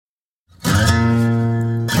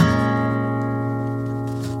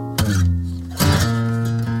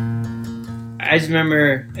I just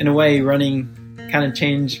remember, in a way, running kind of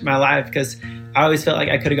changed my life, because I always felt like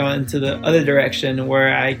I could have gone into the other direction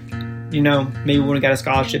where I, maybe wouldn't have got a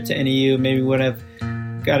scholarship to NEU, maybe wouldn't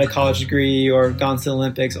have got a college degree or gone to the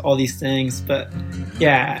Olympics, all these things. But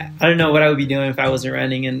yeah, I don't know what I would be doing if I wasn't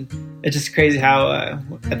running. And it's just crazy how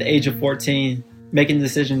at the age of 14, making the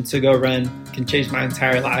decision to go run can change my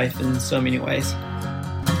entire life in so many ways.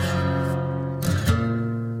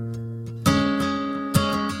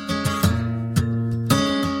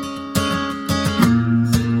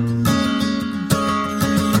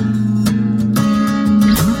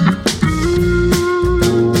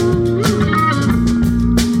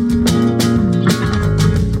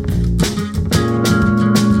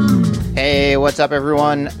 What's up,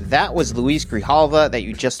 everyone? That was Luis Grijalva that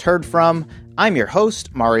you just heard from. I'm your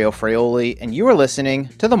host, Mario Fraioli, and you are listening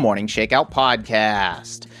to the Morning Shakeout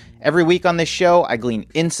Podcast. Every week on this show, I glean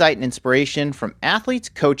insight and inspiration from athletes,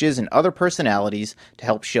 coaches, and other personalities to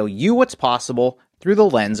help show you what's possible through the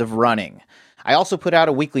lens of running. I also put out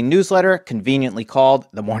a weekly newsletter, conveniently called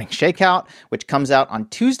The Morning Shakeout, which comes out on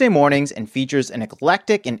Tuesday mornings and features an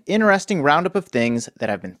eclectic and interesting roundup of things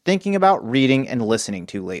that I've been thinking about reading and listening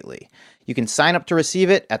to lately. You can sign up to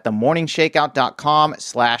receive it at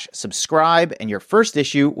themorningshakeout.com/subscribe, and your first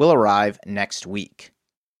issue will arrive next week.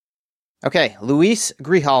 Okay, Luis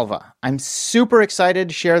Grijalva. I'm super excited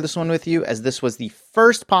to share this one with you, as this was the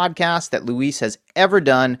first podcast that Luis has ever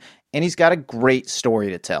done, and he's got a great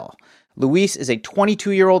story to tell. Luis is a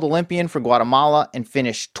 22-year-old Olympian for Guatemala and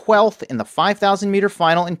finished 12th in the 5,000-meter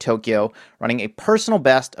final in Tokyo, running a personal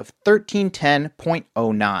best of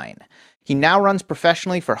 13:10.09. He now runs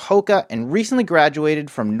professionally for Hoka and recently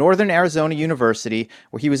graduated from Northern Arizona University,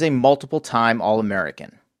 where he was a multiple-time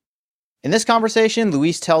All-American. In this conversation,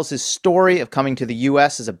 Luis tells his story of coming to the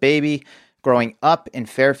U.S. as a baby, growing up in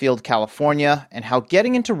Fairfield, California, and how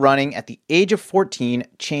getting into running at the age of 14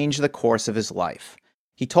 changed the course of his life.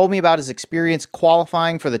 He told me about his experience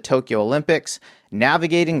qualifying for the Tokyo Olympics,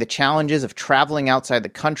 navigating the challenges of traveling outside the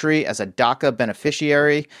country as a DACA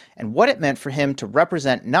beneficiary, and what it meant for him to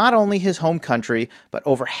represent not only his home country, but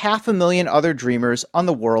over 500,000 other dreamers on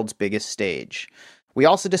the world's biggest stage. We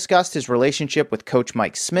also discussed his relationship with Coach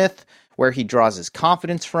Mike Smith, where he draws his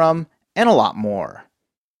confidence from, and a lot more.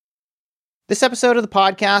 This episode of the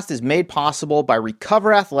podcast is made possible by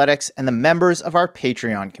Recover Athletics and the members of our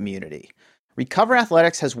Patreon community. Recover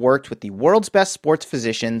Athletics has worked with the world's best sports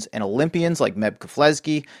physicians and Olympians like Meb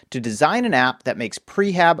Keflezighi to design an app that makes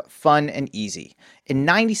prehab fun and easy. In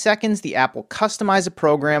 90 seconds, the app will customize a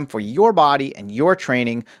program for your body and your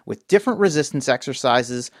training with different resistance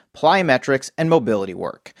exercises, plyometrics, and mobility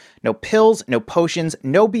work. No pills, no potions,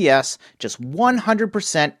 no BS, just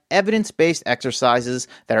 100% evidence-based exercises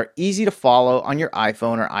that are easy to follow on your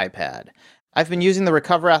iPhone or iPad. I've been using the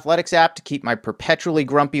Recover Athletics app to keep my perpetually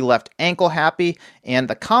grumpy left ankle happy, and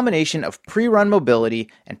the combination of pre-run mobility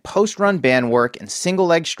and post-run band work and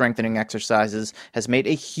single-leg strengthening exercises has made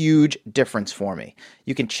a huge difference for me.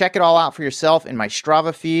 You can check it all out for yourself in my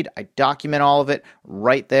Strava feed. I document all of it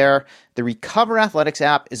right there. The Recover Athletics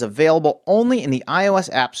app is available only in the iOS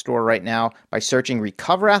App Store right now by searching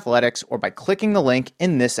Recover Athletics or by clicking the link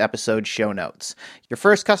in this episode's show notes. Your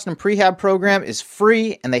first custom prehab program is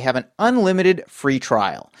free, and they have an unlimited free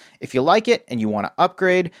trial. If you like it and you want to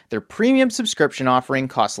upgrade, their premium subscription offering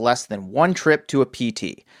costs less than one trip to a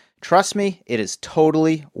PT. Trust me, it is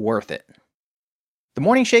totally worth it. The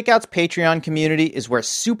Morning Shakeout's Patreon community is where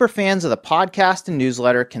super fans of the podcast and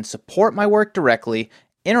newsletter can support my work directly,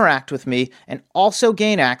 interact with me, and also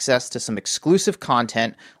gain access to some exclusive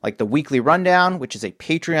content like the Weekly Rundown, which is a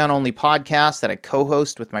Patreon-only podcast that I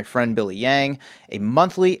co-host with my friend Billy Yang, a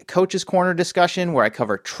monthly Coach's Corner discussion where I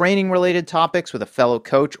cover training-related topics with a fellow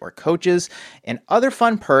coach or coaches, and other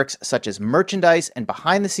fun perks such as merchandise and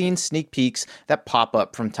behind-the-scenes sneak peeks that pop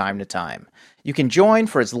up from time to time. You can join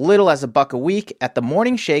for as little as $1 a week at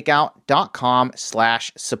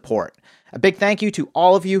themorningshakeout.com/support. A big thank you to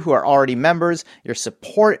all of you who are already members. Your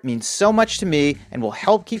support means so much to me and will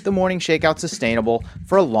help keep the Morning Shakeout sustainable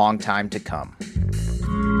for a long time to come.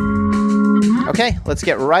 Okay, let's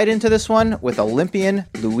get right into this one with Olympian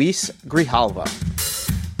Luis Grijalva.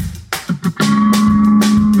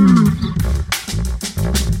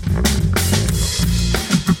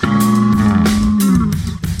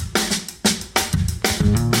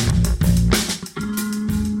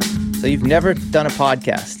 So you've never done a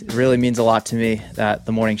podcast. It really means a lot to me that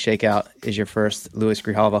the Morning Shakeout is your first. Luis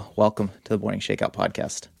Grijalva, welcome to the Morning Shakeout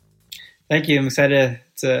podcast. Thank you. I'm excited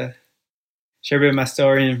to share a bit of my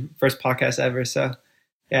story and first podcast ever. So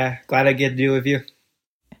yeah, glad I get to do it with you.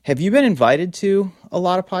 Have you been invited to a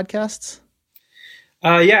lot of podcasts?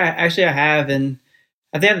 Yeah, actually I have, and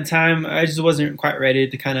I think at the time I just wasn't quite ready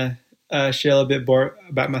to kind of share a little bit more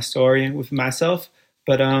about my story with myself.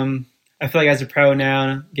 But I feel like as a pro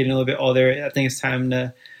now, getting a little bit older, I think it's time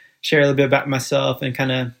to share a little bit about myself and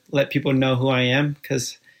kind of let people know who I am,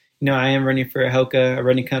 because I am running for a Hoka, a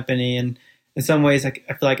running company, and in some ways I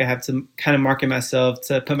feel like I have to kind of market myself,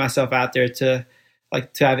 to put myself out there, to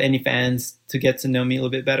to have any fans to get to know me a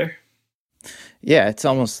little bit better. Yeah, it's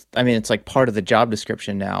almost, I mean, it's like part of the job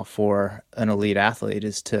description now for an elite athlete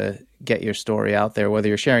is to get your story out there, whether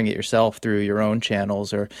you're sharing it yourself through your own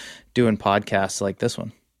channels or doing podcasts like this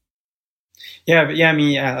one. Yeah, but yeah, I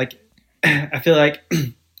mean, yeah, like I feel like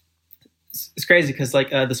it's crazy because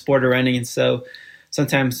the sport of running is so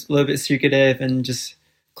sometimes a little bit secretive and just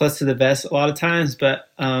close to the vest a lot of times. But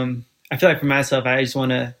I feel like for myself, I just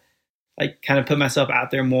want to kind of put myself out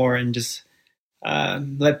there more and just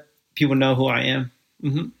let people know who I am.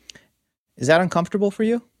 Mm-hmm. Is that uncomfortable for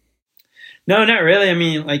you? No, not really. I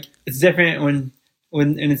mean, it's different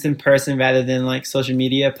when it's in person rather than social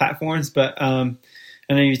media platforms. But I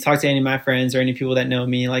know you talk to any of my friends or any people that know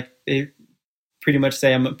me, they pretty much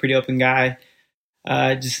say I'm a pretty open guy.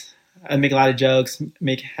 Just I make a lot of jokes,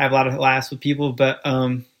 have a lot of laughs with people. But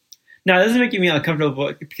no, it doesn't make me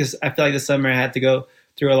uncomfortable because I feel like this summer I had to go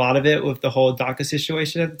through a lot of it with the whole DACA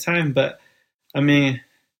situation at the time. But I mean,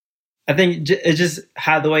 I think it's just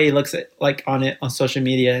how the way he looks at on social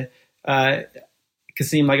media. It could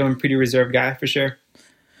seem like I'm a pretty reserved guy for sure.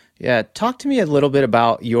 Yeah, talk to me a little bit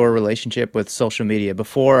about your relationship with social media.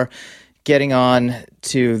 Before getting on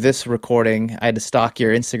to this recording, I had to stalk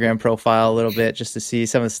your Instagram profile a little bit just to see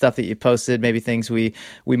some of the stuff that you posted, maybe things we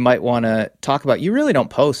might want to talk about. You really don't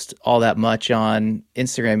post all that much on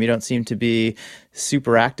Instagram. You don't seem to be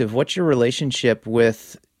super active. What's your relationship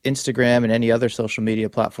with Instagram and any other social media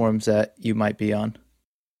platforms that you might be on?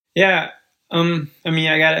 Yeah. I mean,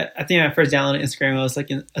 I think I first downloaded Instagram, I was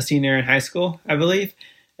a senior in high school, I believe.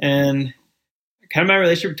 And kind of my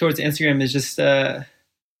relationship towards Instagram is just, a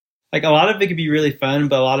lot of it could be really fun,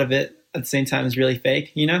 but a lot of it at the same time is really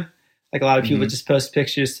fake, a lot of people just post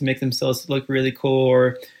pictures to make themselves look really cool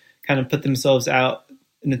or kind of put themselves out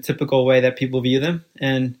in a typical way that people view them.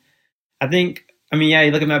 And I think, yeah,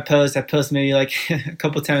 you look at my posts, I post maybe a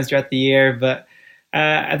couple times throughout the year, but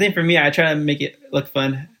I think for me, I try to make it look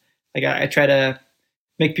fun. I try to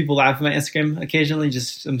make people laugh on my Instagram occasionally,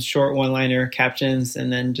 just some short one-liner captions,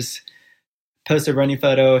 and then just post a running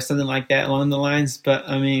photo or something like that along the lines. But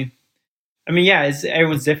I mean, yeah,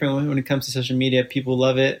 everyone's different when it comes to social media. People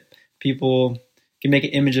love it. People can make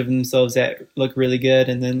an image of themselves that look really good,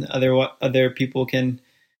 and then other people can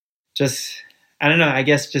just, I don't know, I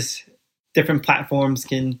guess just different platforms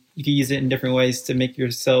you can use it in different ways to make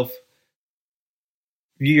yourself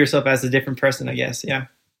view yourself as a different person, I guess. Yeah.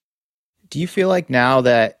 Do you feel like now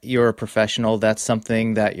that you're a professional, that's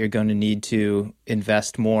something that you're going to need to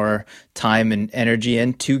invest more time and energy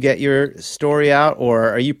in to get your story out? Or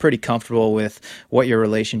are you pretty comfortable with what your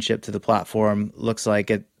relationship to the platform looks like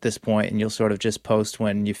at this point, and you'll sort of just post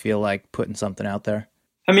when you feel like putting something out there?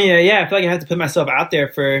 I mean, yeah, I feel like I have to put myself out there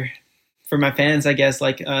for my fans, I guess.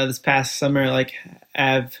 This past summer,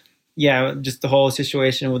 just the whole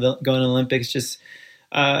situation with going to Olympics just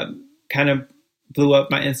kind of blew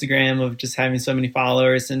up my Instagram of just having so many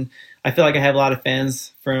followers. And I feel like I have a lot of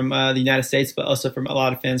fans from the United States, but also from a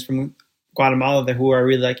lot of fans from Guatemala who are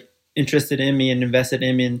really interested in me and invested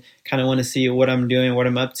in me and kind of want to see what I'm doing, what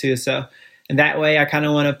I'm up to. So in that way, I kind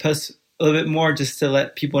of want to post a little bit more just to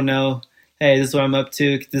let people know, hey, this is what I'm up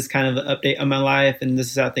to. This is kind of an update on my life, and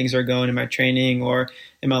this is how things are going in my training or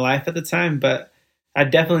in my life at the time. But I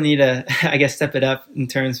definitely need to, I guess, step it up in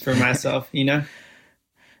terms for myself, Yeah.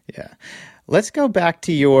 Let's go back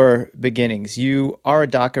to your beginnings. You are a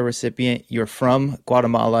DACA recipient. You're from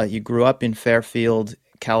Guatemala. You grew up in Fairfield,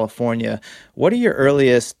 California. What are your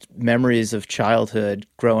earliest memories of childhood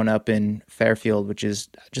growing up in Fairfield, which is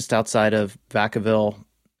just outside of Vacaville?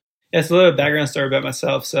 Yeah, it's a little background story about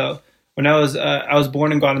myself. So when I was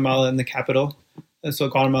born in Guatemala, in the capital, so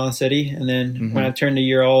Guatemala City. And then when I turned a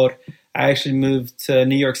year old, I actually moved to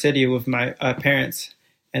New York City with my parents.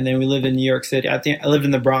 And then we lived in New York City. I think I lived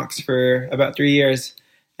in the Bronx for about 3 years.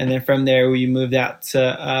 And then from there, we moved out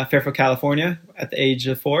to Fairfield, California at the age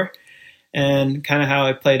of 4. And kind of how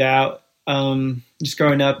it played out, just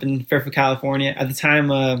growing up in Fairfield, California. At the time,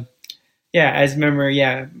 I just remember,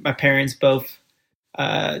 my parents both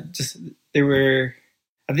just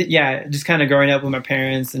kind of growing up with my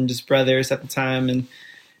parents and just brothers at the time. And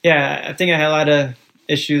I think I had a lot of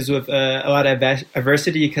issues with a lot of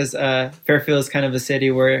adversity because Fairfield is kind of a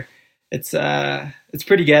city where it's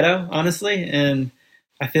pretty ghetto, honestly. And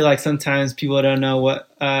I feel like sometimes people don't know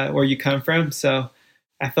where you come from. So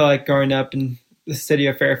I feel like growing up in the city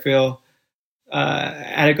of Fairfield, I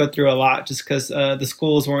had to go through a lot just because the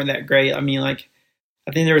schools weren't that great. I mean, like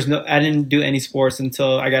I think I didn't do any sports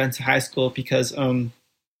until I got into high school because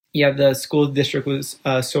the school district was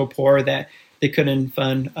so poor that they couldn't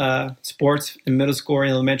fund sports in middle school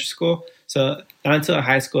and elementary school. So not until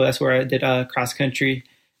high school, that's where I did cross country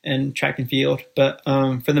and track and field. But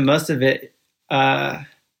for the most of it, how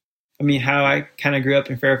I kind of grew up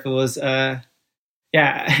in Fairfield was,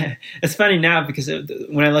 it's funny now because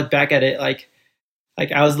when I look back at it, like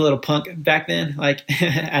I was a little punk back then. Like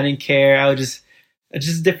I didn't care. I was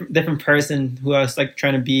just a different person who I was like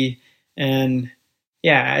trying to be. And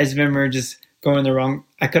yeah, I just remember just going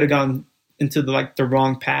I could have gone into the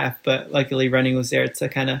wrong path, but luckily running was there to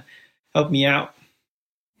kind of help me out.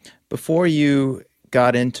 Before you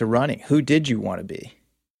got into running, who did you want to be?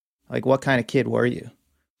 Like, what kind of kid were you?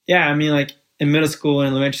 Yeah, I mean, like in middle school and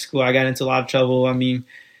elementary school, I got into a lot of trouble. I mean,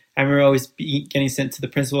 I remember always getting sent to the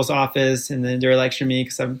principal's office, and then they were lecturing me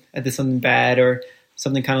because I did something bad or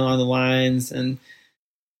something kind of along the lines. And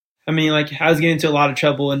I mean, like I was getting into a lot of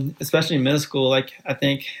trouble, and especially in middle school, like I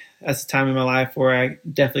think that's the time in my life where I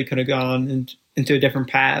definitely could have gone into a different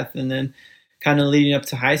path. And then kind of leading up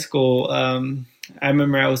to high school, I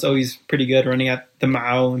remember I was always pretty good running at the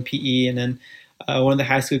mile and PE. And then one of the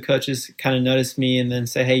high school coaches kind of noticed me and then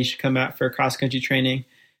said, hey, you should come out for cross country training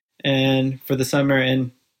and for the summer.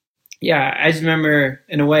 And yeah, I just remember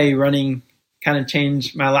in a way running kind of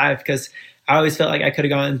changed my life because I always felt like I could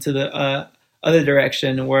have gone into the other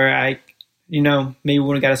direction where I, maybe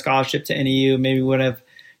would have got a scholarship to NEU, maybe would have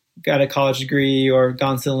got a college degree or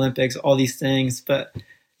gone to the Olympics, all these things. But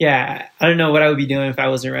yeah, I don't know what I would be doing if I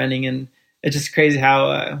wasn't running. And it's just crazy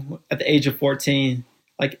how at the age of 14,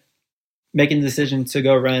 like making the decision to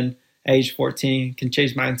go run at age 14 can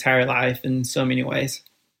change my entire life in so many ways.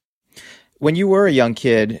 When you were a young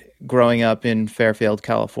kid growing up in Fairfield,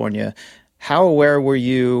 California, how aware were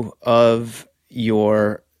you of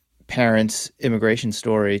your parents' immigration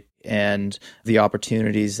story and the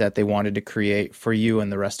opportunities that they wanted to create for you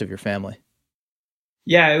and the rest of your family?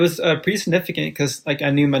 Yeah, it was pretty significant because like I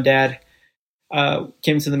knew my dad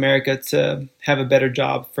came to America to have a better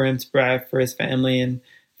job for him to provide for his family and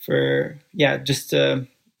for, just to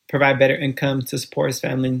provide better income to support his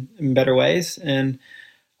family in better ways. And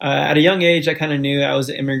at a young age, I kind of knew I was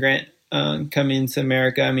an immigrant coming to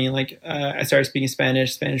America. I mean, I started speaking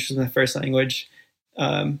Spanish. Spanish was my first language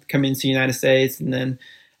coming to the United States. And then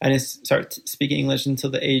I didn't start speaking English until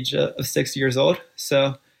the age of 6 years old.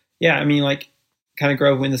 So, yeah, I mean, kind of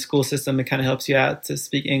grow up in the school system. It kind of helps you out to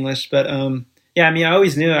speak English. But, I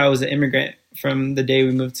always knew I was an immigrant from the day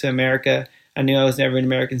we moved to America. I knew I was never an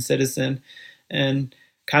American citizen. And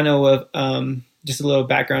kind of with just a little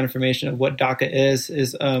background information of what DACA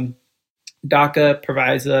is DACA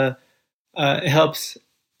provides it helps.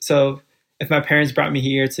 So if my parents brought me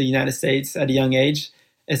here to the United States at a young age,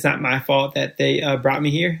 it's not my fault that they brought me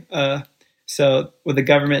here. So what the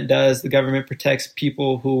government does, the government protects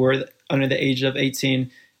people who were under the age of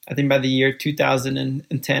 18, I think by the year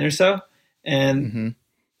 2010 or so. And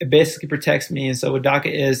it basically protects me. And so what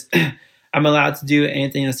DACA is, I'm allowed to do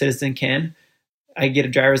anything a citizen can. I get a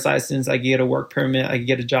driver's license, I get a work permit, I can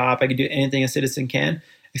get a job, I can do anything a citizen can,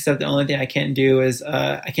 except the only thing I can't do is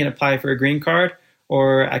I can't apply for a green card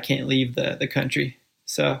or I can't leave the country.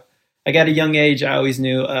 So I got a young age, I always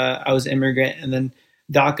knew I was an immigrant. And then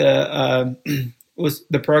DACA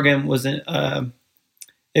the program wasn't,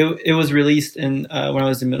 it was released when I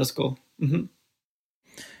was in middle school. Mm-hmm.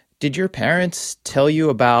 Did your parents tell you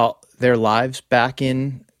about their lives back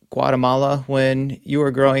in Guatemala when you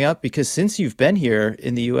were growing up? Because since you've been here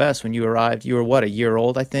in the U.S., when you arrived, you were a year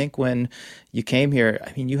old, I think, when you came here.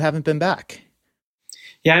 I mean, you haven't been back.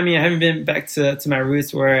 Yeah, I haven't been back to my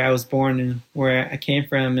roots where I was born and where I came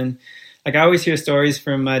from. And I always hear stories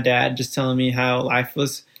from my dad just telling me how life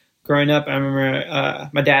was growing up. I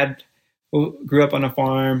remember my dad grew up on a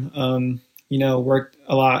farm, worked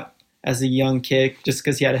a lot as a young kid just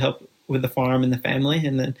because he had to help with the farm and the family.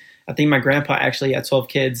 And then I think my grandpa actually had 12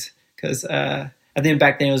 kids because I think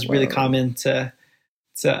back then it was really common to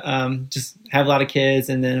just have a lot of kids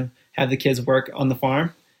and then have the kids work on the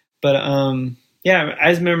farm. But I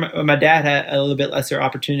just remember my dad had a little bit lesser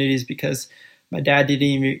opportunities because my dad didn't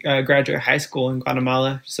even graduate high school in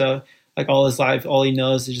Guatemala. So all his life, all he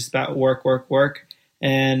knows is just about work, work, work.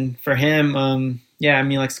 And for him,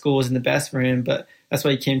 school wasn't the best for him, but that's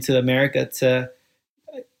why he came to America to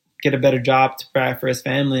get a better job to provide for his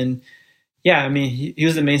family. And he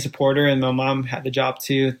was the main supporter, and my mom had the job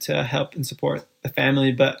too to help and support the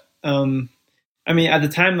family. But I mean, at the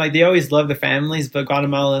time, like they always loved the families, but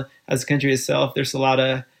Guatemala as a country itself, there's a lot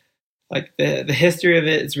of like the history of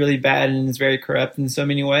it is really bad and it's very corrupt in so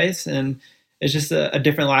many ways, and it's just a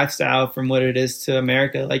different lifestyle from what it is to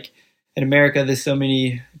America. Like in America, there's so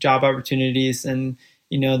many job opportunities, and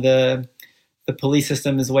the police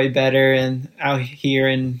system is way better, and out here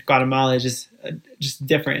in Guatemala is just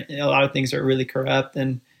different. A lot of things are really corrupt,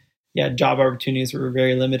 and yeah, job opportunities were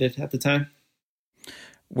very limited at the time.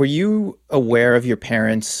 Were you aware of your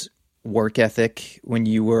parents' work ethic when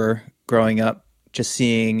you were growing up, just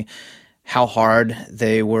seeing how hard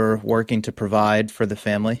they were working to provide for the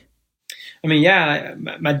family? I mean, yeah,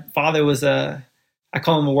 my father was I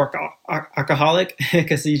call him a work alcoholic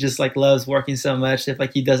because he just like loves working so much. If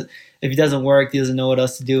he doesn't work, he doesn't know what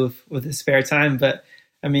else to do with his spare time. But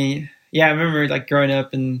I mean, yeah, I remember like growing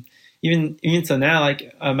up, and even till now,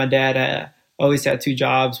 like my dad always had two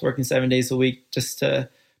jobs, working 7 days a week just to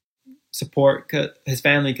support his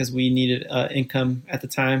family because we needed income at the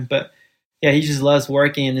time. But yeah, he just loves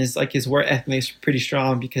working, and his work ethic is pretty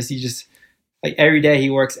strong because he just like every day he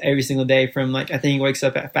works every single day from like I think he wakes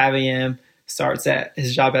up at 5 a.m., starts at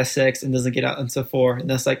his job at 6, and doesn't get out until 4, and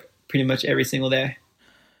that's like pretty much every single day.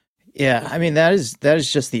 Yeah, I mean that is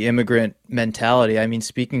just the immigrant mentality. I mean,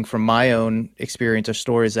 speaking from my own experience or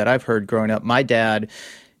stories that I've heard growing up, my dad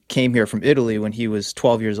came here from Italy when he was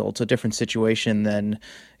 12 years old, so a different situation than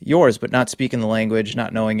yours, but not speaking the language,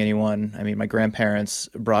 not knowing anyone. I mean, my grandparents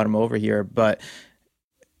brought him over here, but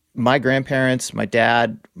my grandparents, my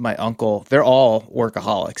dad, my uncle, they're all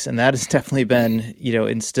workaholics. And that has definitely been,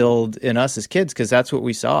 instilled in us as kids because that's what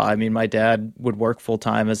we saw. I mean, my dad would work full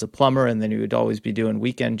time as a plumber, and then he would always be doing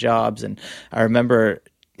weekend jobs. And I remember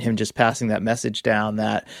him just passing that message down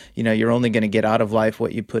that, you're only going to get out of life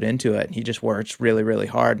what you put into it. And he just works really, really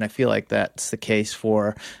hard. And I feel like that's the case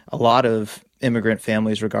for a lot of immigrant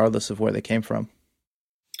families, regardless of where they came from.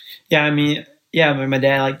 Yeah, I mean, yeah, my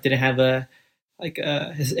dad like didn't have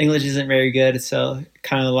his English isn't very good, so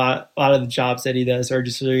kind of a lot of the jobs that he does are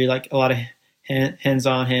just really like a lot of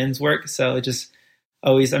hands work. So it just I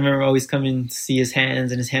remember always coming to see his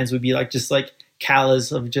hands, and his hands would be like just like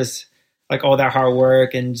callous of just like all that hard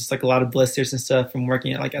work, and just like a lot of blisters and stuff from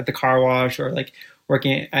working at the car wash or like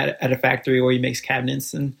working at a factory where he makes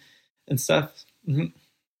cabinets and stuff. Mm-hmm.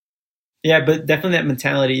 Yeah, but definitely that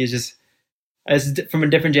mentality is just as from a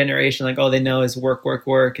different generation. Like all they know is work, work,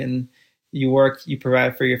 work, and you work, you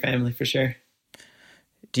provide for your family for sure.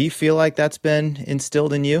 Do you feel like that's been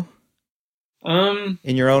instilled in you? In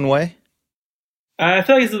your own way? I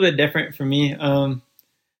feel like it's a little bit different for me.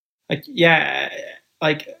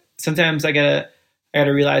 Like sometimes I gotta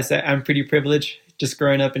realize that I'm pretty privileged just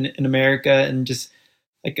growing up in America, and just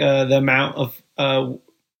like the amount of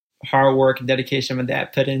hard work and dedication my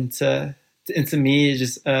dad put into me is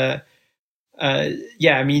just I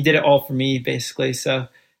mean he did it all for me basically. So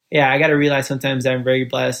yeah, I got to realize sometimes that I'm very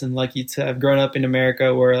blessed and lucky to have grown up in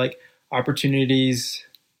America where like opportunities,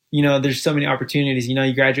 there's so many opportunities.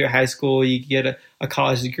 You graduate high school, you get a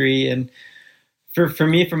college degree. And for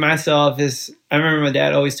me, for myself, I remember my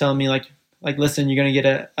dad always telling me like listen, you're going to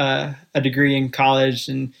get a degree in college,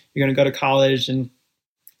 and you're going to go to college. And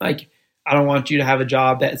like, I don't want you to have a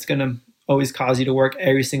job that's going to always cause you to work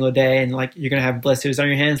every single day. And like, you're going to have blisters on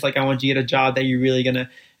your hands. Like, I want you to get a job that you're really going to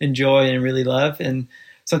enjoy and really love. And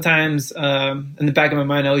sometimes in the back of my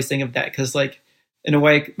mind, I always think of that because, like, in a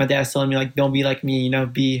way, my dad's telling me, like, don't be like me,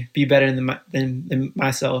 be better than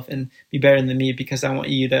myself and be better than me because I want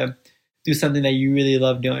you to do something that you really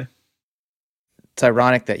love doing. It's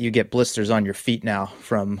ironic that you get blisters on your feet now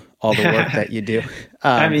from all the work that you do.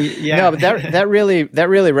 I mean, yeah. No, but that really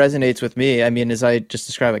resonates with me. I mean, as I just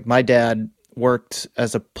described, like my dad worked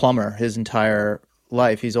as a plumber his entire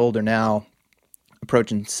life. He's older now,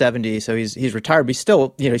 approaching 70, so he's retired, but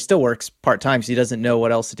he still works part-time because he doesn't know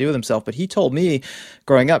what else to do with himself. But he told me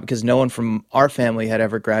growing up, because no one from our family had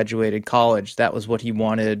ever graduated college, that was what he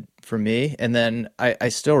wanted for me. And then I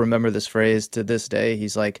still remember this phrase to this day.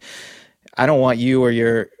 He's like, I don't want you or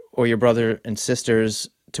your brother and sisters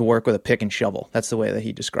to work with a pick and shovel. That's the way that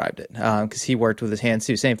he described it. Because he worked with his hands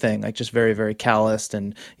too. Same thing, like just very, very calloused,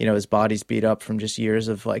 and his body's beat up from just years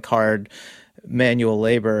of like hard manual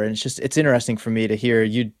labor. And it's interesting for me to hear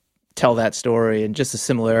you tell that story and just the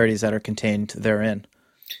similarities that are contained therein.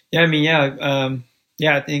 Yeah, I mean,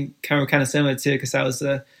 I think kind of similar too, because I was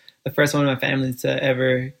the first one in my family to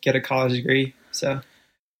ever get a college degree. So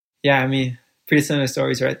yeah, I mean, pretty similar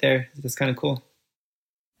stories right there. That's kind of cool.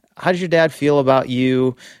 How did your dad feel about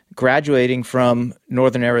you graduating from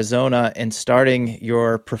Northern Arizona and starting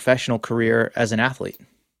your professional career as an athlete?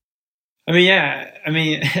 I mean, yeah. I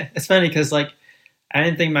mean, it's funny because like I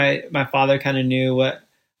didn't think my father kind of knew what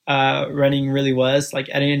running really was. Like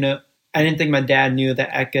I didn't think my dad knew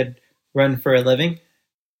that I could run for a living.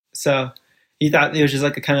 So he thought it was just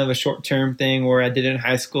like a kind of a short term thing where I did it in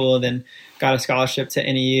high school, then got a scholarship to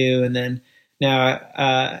NEU, and then now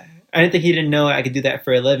I didn't think he didn't know I could do that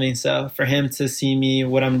for a living. So for him to see me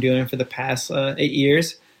what I'm doing for the past 8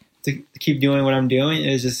 years, to keep doing what I'm doing,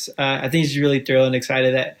 it was just I think he's really thrilled and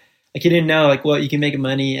excited that like he didn't know like well you can make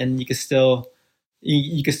money and you can still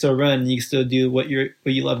you can still run, you can still do what you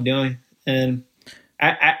love doing, and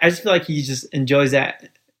I just feel like he just enjoys that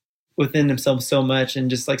within himself so much and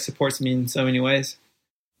just like supports me in so many ways.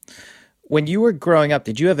 When you were growing up,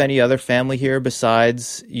 did you have any other family here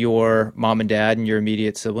besides your mom and dad and your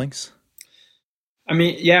immediate siblings? I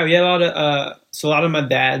mean, yeah, we had a lot of so a lot of my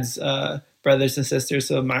dad's brothers and sisters,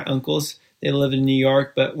 so my uncles, they lived in New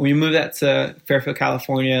York, but when we moved out to Fairfield,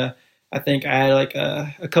 California, I think I had like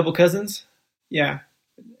a couple cousins. Yeah.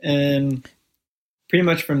 And pretty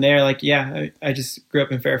much from there, like, yeah, I just grew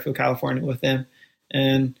up in Fairfield, California with them.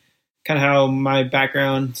 And kind of how my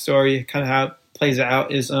background story, kind of how it plays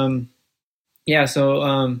out is, yeah, so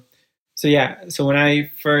when when I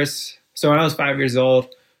was 5 years old,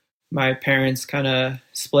 my parents kind of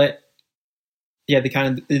split. Yeah, they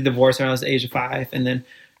kind of divorced when I was the age of 5. And then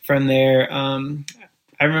from there,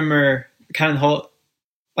 I remember kind of the whole,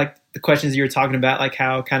 like the questions you were talking about, like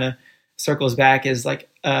how kind of circles back is like,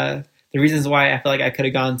 the reasons why I feel like I could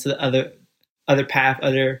have gone to the other path,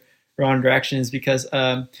 other wrong directions, because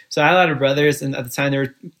so I had a lot of brothers, and at the time they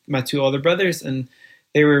were my 2 older brothers, and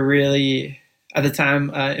they were really at the time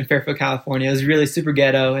in Fairfield, California, it was really super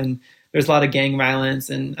ghetto, and there's a lot of gang violence,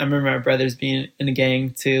 and I remember my brothers being in a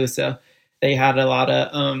gang too, so they had a lot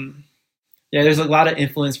of yeah, there's a lot of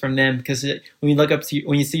influence from them, because when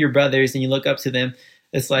you see your brothers and you look up to them,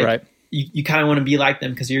 it's like right. you kind of want to be like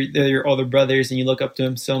them because they're your older brothers and you look up to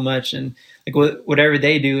them so much, and like whatever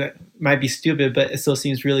they do might be stupid, but it still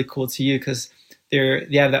seems really cool to you because they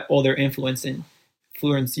have that older influence in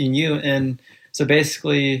you. And so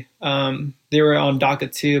basically they were on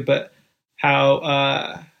DACA too, but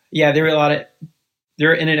how yeah, they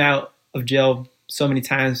were in and out of jail so many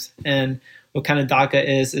times. And what kind of DACA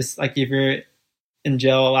is like if you're in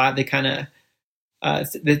jail a lot, they kind of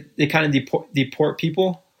deport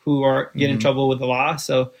people who are get in trouble with the law.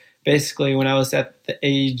 So basically, when I was at the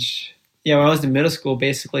age, when I was in middle school,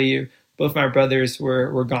 basically both my brothers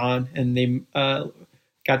were gone, and they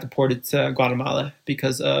got deported to Guatemala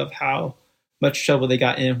because of how much trouble they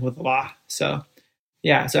got in with the law. So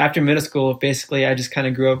yeah, so after middle school, basically I just kind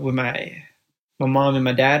of grew up with my mom and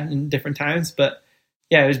my dad in different times, but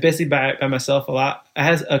yeah, it was basically by myself a lot. I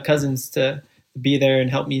had cousins to be there and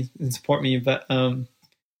help me and support me, but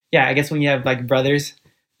yeah, I guess when you have like brothers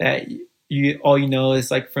that all you know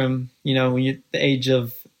is like from when you're the age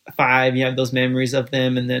of 5, you have those memories of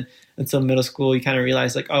them, and then until middle school you kind of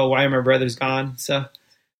realize like, oh, why are my brothers gone? So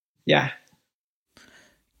yeah.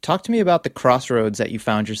 Talk to me about the crossroads that you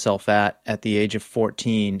found yourself at the age of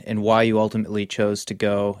 14 and why you ultimately chose to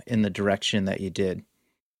go in the direction that you did.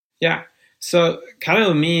 Yeah. So kind of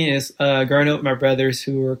with me is growing up with my brothers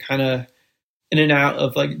who were kind of in and out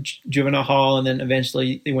of like juvenile hall, and then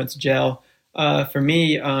eventually they went to jail. For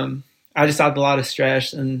me, I just had a lot of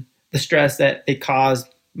stress, and the stress that they caused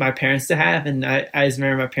my parents to have. And I just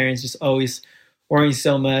remember my parents just always worrying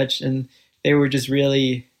so much, and they were just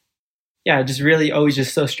really always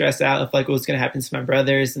just so stressed out of like what's going to happen to my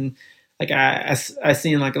brothers. And like I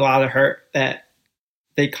seen like a lot of hurt that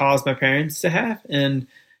they caused my parents to have. And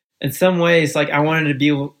in some ways, like I wanted to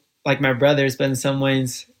be like my brothers, but in some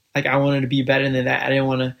ways, like I wanted to be better than that. I didn't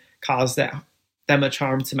want to cause that much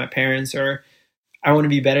harm to my parents, or I want to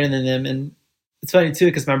be better than them. And it's funny too,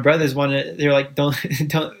 because my brothers they're like, don't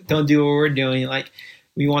do what we're doing. Like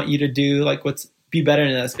we want you to do like be better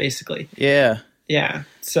than us, basically. Yeah. Yeah.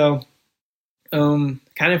 So, kind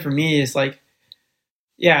of for me, it's like,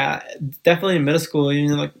 yeah, definitely in middle school,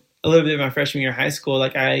 even like a little bit of my freshman year of high school,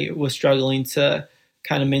 like I was struggling to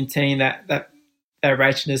kind of maintain that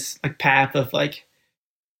righteousness like path of like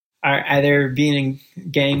either being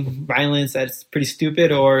in gang violence that's pretty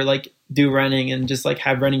stupid, or like do running and just like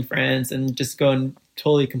have running friends and just go in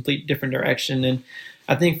totally complete different direction. And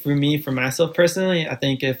I think for myself personally, I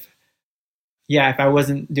think if I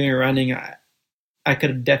wasn't doing running, I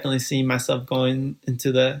could have definitely seen myself going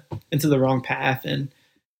into the wrong path. And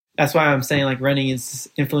that's why I'm saying like running has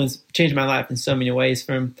changed my life in so many ways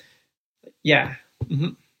from, yeah. Mm-hmm.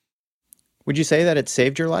 Would you say that it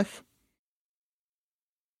saved your life?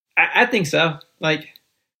 I think so. Like,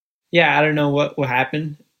 yeah, I don't know what will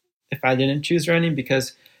happen if I didn't choose running,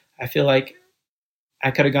 because I feel like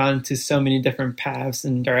I could have gone to so many different paths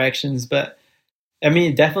and directions, but I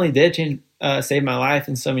mean, it definitely did save my life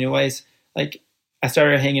in so many ways. Like I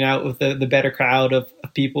started hanging out with the better crowd of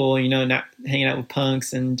people, not hanging out with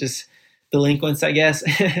punks and just delinquents, I guess.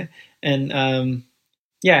 And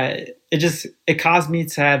yeah, it caused me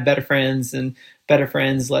to have better friends, and better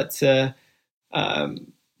friends led to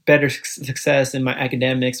better success in my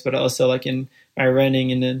academics, but also like in my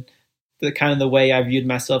running, and then the kind of the way I viewed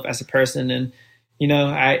myself as a person. And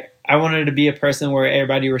I wanted to be a person where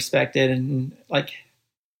everybody respected, and like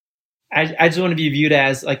I just want to be viewed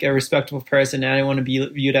as like a respectable person. And I don't want to be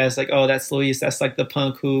viewed as like, oh, that's Luis, that's like the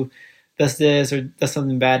punk who does this or does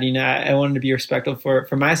something bad. I wanted to be respectful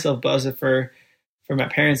for myself, but also for my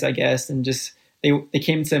parents, I guess. And just they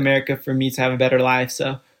came to America for me to have a better life.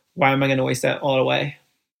 So why am I going to waste that all away?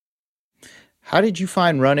 How did you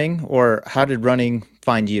find running, or how did running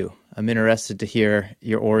find you? I'm interested to hear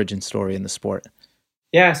your origin story in the sport.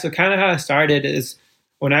 Yeah, so kind of how I started is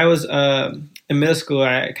when I was in middle school,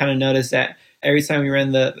 I kind of noticed that every time we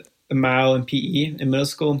ran the mile in PE in middle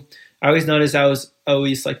school, I always noticed I was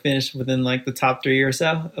always like finished within like the top 3 or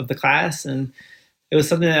so of the class. And it was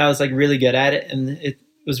something that I was like really good at it. And it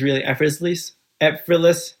was really effortless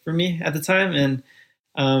for me at the time. And,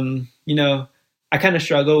 I kind of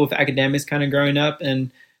struggled with academics kind of growing up,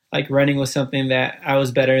 and like running was something that I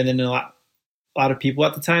was better than a lot of people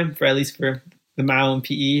at the time, for at least for the mile in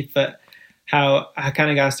PE. But how I kind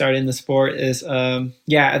of got started in the sport is, I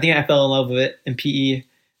think I fell in love with it in PE,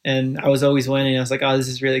 and I was always winning. I was like, oh, this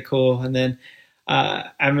is really cool. And then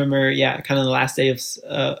I remember, kind of the last day of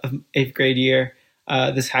 8th grade year,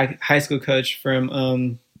 this high school coach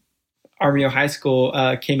from Armio High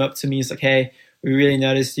School came up to me. He's like, hey, we really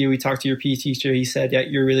noticed you. We talked to your PE teacher. He said, yeah,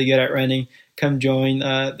 you're really good at running. Come join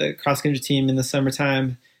the cross country team in the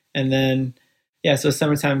summertime. And then, so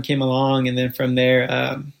summertime came along. And then from there,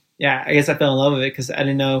 I guess I fell in love with it because I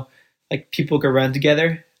didn't know like people could run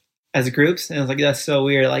together as groups. And I was like, that's so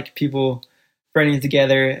weird. Like people running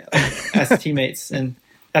together as teammates. And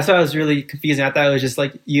that's why I was really confusing. I thought it was just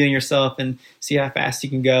like you and yourself and see how fast you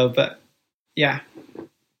can go. But yeah.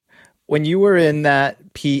 When you were in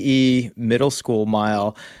that PE middle school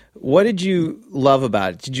mile, what did you love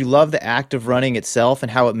about it? Did you love the act of running itself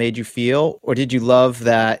and how it made you feel? Or did you love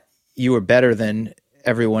that you were better than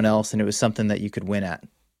everyone else and it was something that you could win at?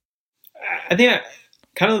 I think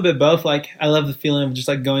kind of a bit both. Like I love the feeling of just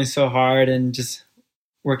like going so hard and just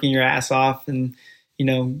working your ass off and,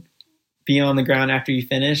 being on the ground after you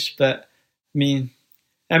finish. But I mean,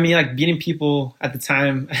 like beating people at the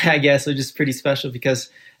time, I guess, was just pretty special because,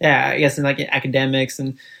 I guess in like academics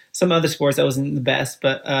and some other sports, I wasn't the best,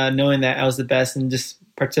 but knowing that I was the best in just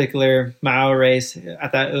particular mile race, I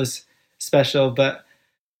thought it was special. But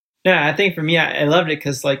yeah, I think for me, I loved it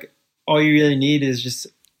because like all you really need is just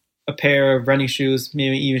a pair of running shoes,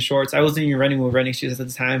 maybe even shorts. I wasn't even running with running shoes at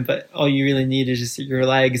the time, but all you really need is just your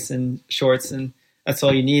legs and shorts, and that's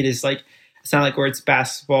all you need. Is like it's not like where it's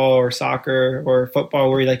basketball or soccer or football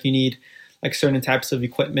where like you need like certain types of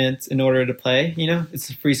equipment in order to play. It's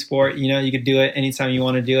a free sport. You could do it anytime you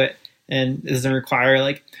want to do it, and it doesn't require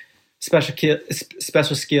like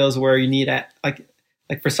special skills where you need at like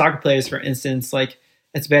for soccer players, for instance. Like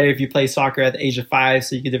it's better if you play soccer at the age of 5,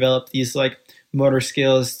 so you can develop these like motor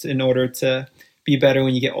skills in order to be better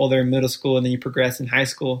when you get older in middle school and then you progress in high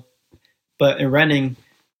school. But in running,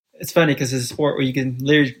 it's funny because it's a sport where you can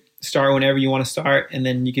literally start whenever you want to start, and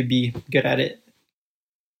then you could be good at it.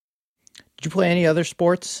 Did you play any other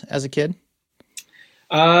sports as a kid?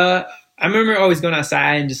 I remember always going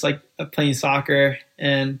outside and just like playing soccer,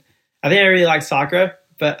 and I think I really liked soccer,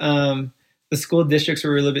 but the school districts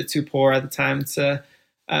were a little bit too poor at the time to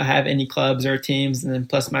have any clubs or teams, and then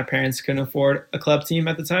plus my parents couldn't afford a club team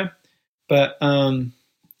at the time. But no,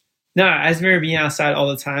 I just remember being outside all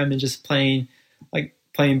the time and just playing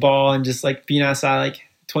ball and just like being outside like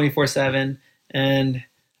 24/7. And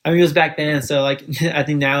I mean, it was back then, so like I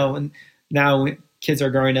think now when kids are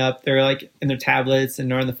growing up, they're like in their tablets and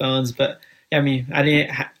they're on the phones. But yeah, I mean, I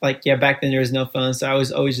didn't back then there was no phones, so I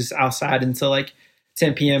was always just outside until like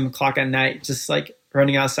 10 p.m. o'clock at night, just like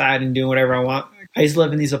running outside and doing whatever I want. I used to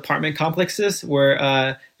live in these apartment complexes where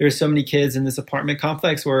there were so many kids in this apartment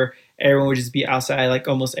complex where everyone would just be outside like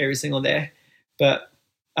almost every single day. But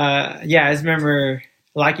I just remember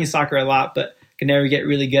liking soccer a lot, but could never get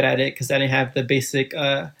really good at it because I didn't have the basic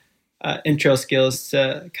intro skills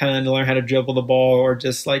to kind of learn how to dribble the ball or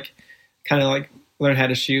just like kind of like learn how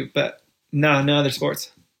to shoot. But no other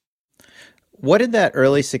sports. What did that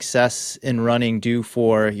early success in running do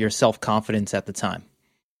for your self-confidence at the time?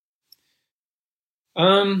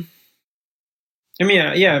 I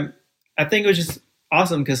think it was just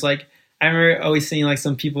awesome because like I remember always seeing like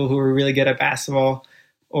some people who were really good at basketball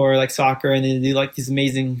or like soccer, and they do like these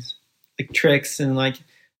amazing like tricks and like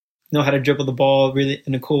know how to dribble the ball really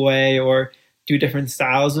in a cool way or do different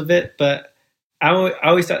styles of it. But I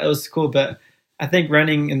always thought that was cool. But I think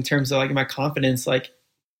running in terms of like my confidence, like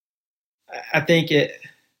I think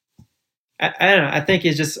I don't know. I think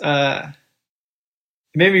it's just it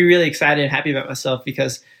made me really excited and happy about myself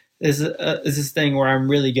because there's this thing where I'm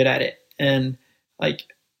really good at it, and like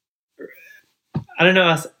I don't know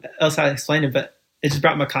else how to explain it, but it just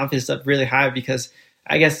brought my confidence up really high because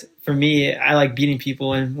I guess for me, I like beating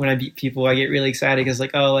people, and when I beat people, I get really excited because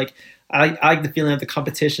like I like the feeling of the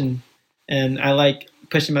competition, and I like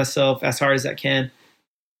pushing myself as hard as I can.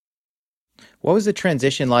 What was the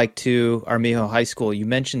transition like to Armijo High School? You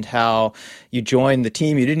mentioned how you joined the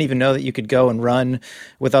team. You didn't even know that you could go and run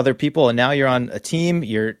with other people. And now you're on a team.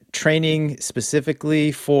 You're training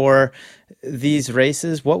specifically for these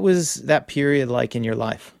races. What was that period like in your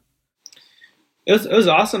life? It was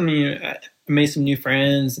awesome. I made some new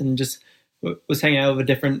friends and just was hanging out with a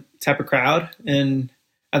different type of crowd. And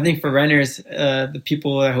I think for runners, the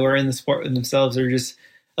people who are in the sport themselves are just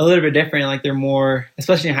a little bit different. Like they're more,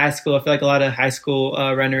 especially in high school. I feel like a lot of high school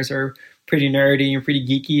runners are pretty nerdy and pretty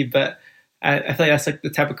geeky. But I feel like that's like the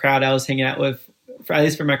type of crowd I was hanging out with, at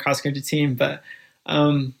least for my cross country team. But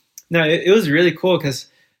no, it was really cool because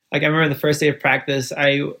like I remember the first day of practice,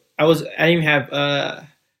 I didn't even have.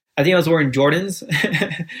 I think I was wearing Jordans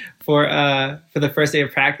for the first day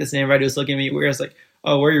of practice, and everybody was looking at me weird. I was like,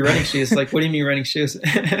 "Oh, where are your running shoes?" Like, what do you mean running shoes?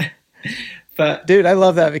 But dude, I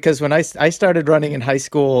love that because when I started running in high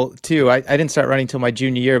school too, I didn't start running till my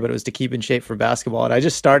junior year, but it was to keep in shape for basketball. And I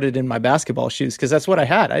just started in my basketball shoes because that's what I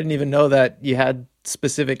had. I didn't even know that you had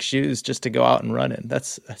specific shoes just to go out and run in.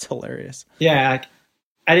 That's hilarious. Yeah,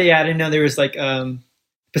 I didn't know there was like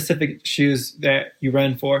specific shoes that you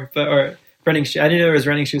run for, or running shoes. I didn't know there was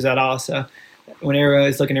running shoes at all. So when everyone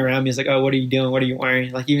was looking around me, it's like, "Oh, what are you doing? What are you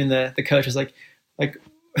wearing?" Like even the coach was like,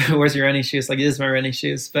 "Where's your running shoes?" Like, "This is my running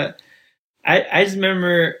shoes." But I just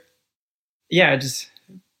remember, yeah, just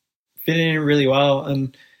fitting in really well.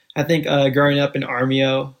 And I think growing up in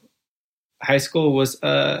Armijo High School was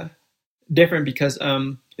different because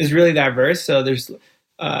it's really diverse. So there's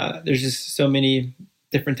just so many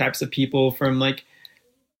different types of people from like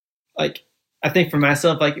I think for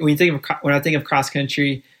myself, like when I think of cross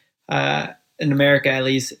country in America, at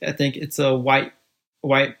least, I think it's a white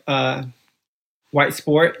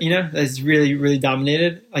sport, that's really, really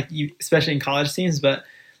dominated, especially in college teams. But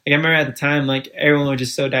like I remember at the time, like everyone was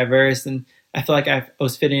just so diverse, and I feel like I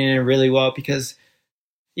was fitting in really well because,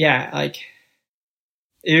 yeah, like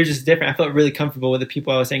it was just different. I felt really comfortable with the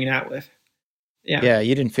people I was hanging out with. Yeah,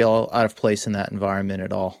 you didn't feel out of place in that environment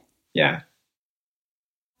at all. Yeah.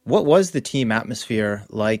 What was the team atmosphere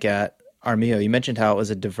like at Armijo? You mentioned how it was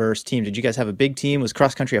a diverse team. Did you guys have a big team? Was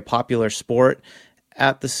cross country a popular sport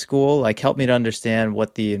at the school? Like, help me to understand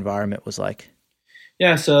what the environment was like.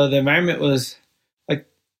 Yeah, so the environment was like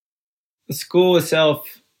the school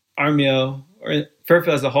itself, Armijo, or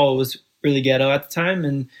Fairfield as a whole, was really ghetto at the time.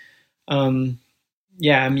 And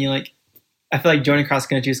yeah, I mean, like, I feel like joining cross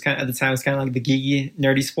country was at the time was kind of like the geeky,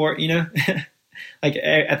 nerdy sport, Like,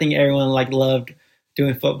 I think everyone like loved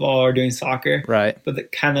doing football or doing soccer, right? But the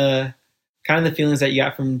kind of the feelings that you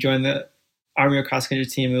got from joining the Armijo cross country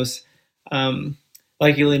team, it was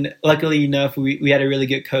luckily enough, we had a really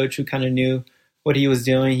good coach who kind of knew what he was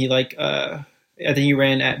doing. He I think he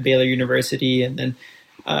ran at Baylor University, and then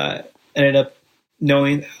ended up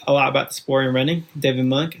knowing a lot about the sport and running, David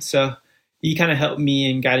Monk. So he kind of helped me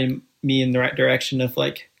and guided me in the right direction of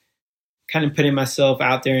like kind of putting myself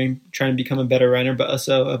out there and trying to become a better runner, but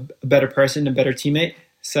also a better person, a better teammate.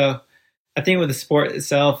 So I think with the sport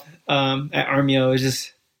itself at Armijo, it was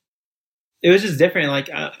just different. Like,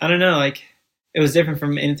 I don't know, like it was different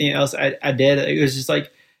from anything else I did. It was just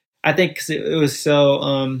like, I think 'cause it was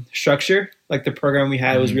so structured, like the program we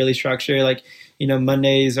had was really structured. Like,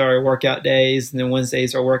 Mondays are workout days and then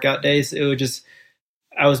Wednesdays are workout days. It was just,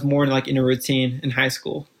 I was more like in a routine in high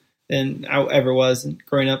school than I ever was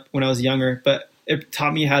growing up when I was younger. But it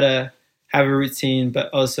taught me how to have a routine, but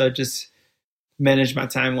also just manage my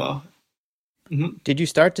time well. Mm-hmm. Did you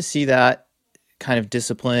start to see that kind of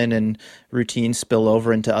discipline and routine spill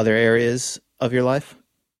over into other areas of your life?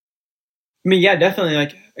 I mean, yeah, definitely.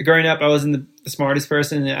 Like growing up, I wasn't the smartest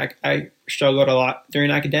person. And I struggled a lot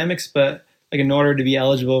during academics, but like in order to be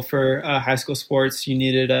eligible for high school sports, you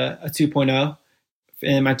needed a 2.0.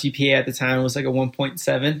 And my GPA at the time was like a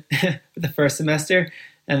 1.7 for the first semester.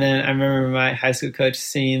 And then I remember my high school coach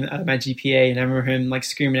seeing my GPA, and I remember him like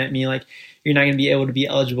screaming at me like, you're not going to be able to be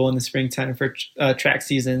eligible in the springtime for track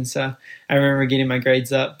season. So I remember getting my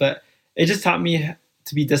grades up, but it just taught me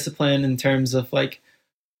to be disciplined in terms of like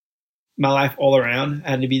my life all around.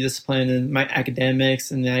 I had to be disciplined in my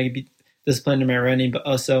academics, and then I had to be disciplined in my running, but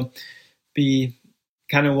also be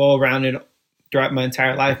kind of well-rounded throughout my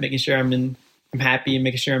entire life, making sure I'm happy and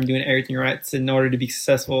making sure I'm doing everything right in order to be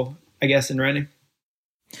successful, I guess, in running.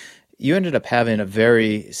 You ended up having a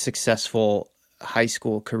very successful high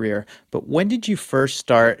school career, but when did you first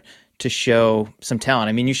start to show some talent?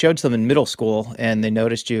 I mean, you showed some in middle school and they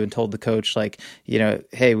noticed you and told the coach, like, you know,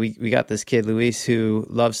 hey, we got this kid, Luis, who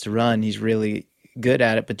loves to run. He's really good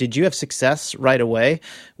at it. But did you have success right away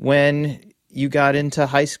when you got into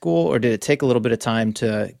high school, or did it take a little bit of time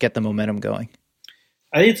to get the momentum going?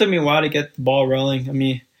 I think it took me a while to get the ball rolling. I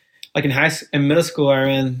mean, like in middle school, I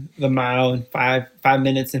ran the mile in 5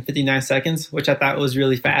 minutes and 59 seconds, which I thought was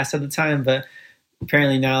really fast at the time. But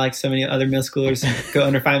apparently now, like so many other middle schoolers, go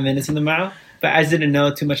under 5 minutes in the mile. But I just didn't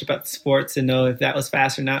know too much about the sports to know if that was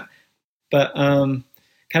fast or not. But kind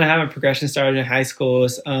of how my progression started in high school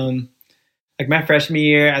was like my freshman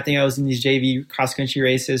year. I think I was in these JV cross country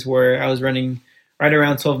races where I was running right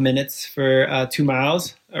around 12 minutes for 2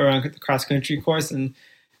 miles around the cross country course, and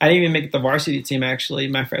I didn't even make the varsity team actually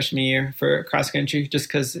my freshman year for cross country, just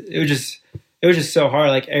because it was just so hard.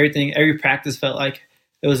 Like every practice felt like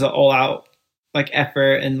it was an all out like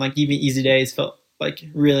effort, and like even easy days felt like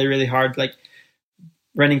really, really hard. Like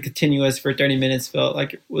running continuous for 30 minutes felt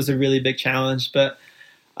like it was a really big challenge. But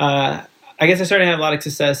I guess I started to have a lot of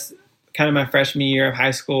success kind of my freshman year of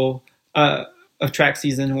high school of track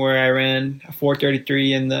season, where I ran a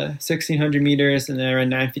 4:33 in the 1600 meters, and then I ran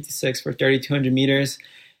 9:56 for 3200 meters.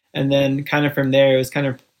 And then kind of from there, it was kind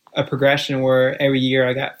of a progression where every year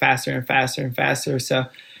I got faster and faster and faster. So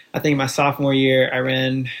I think my sophomore year, I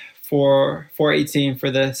ran 4:18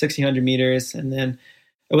 for the 1600 meters. And then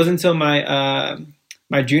it wasn't until my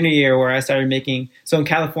junior year where I started making, so in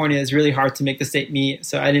California, it's really hard to make the state meet.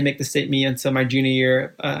 So I didn't make the state meet until my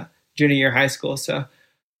junior year of high school. So,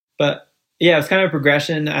 but yeah, it was kind of a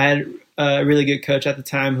progression. I had a really good coach at the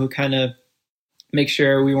time who kind of make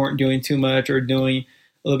sure we weren't doing too much or doing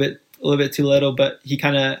a little bit too little, but he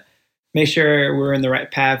kind of made sure we were in the right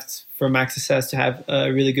paths for my success to have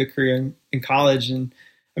a really good career in college. And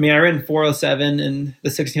I mean, I ran 4:07 in the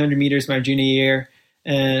 1600 meters my junior year,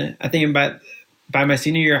 and I think by my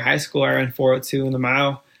senior year of high school, I ran 4:02 in the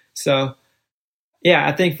mile. So yeah,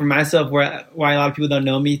 I think for myself, why a lot of people don't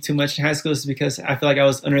know me too much in high school is because I feel like I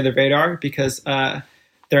was under the radar, because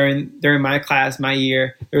during my class, my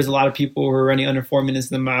year, there was a lot of people who were running under 4 minutes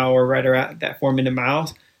in the mile or right around that 4 minute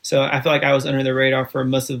mile. So I feel like I was under the radar for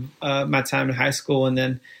most of my time in high school. And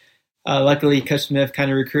then luckily, Coach Smith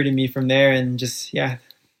kind of recruited me from there, and just, yeah.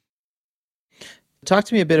 Talk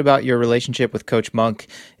to me a bit about your relationship with Coach Monk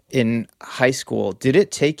in high school. Did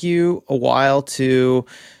it take you a while to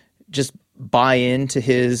just buy into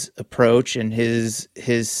his approach and his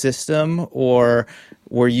system, or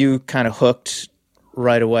were you kind of hooked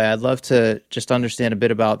right away? I'd love to just understand a bit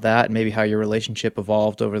about that and maybe how your relationship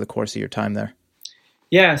evolved over the course of your time there.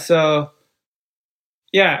 Yeah, so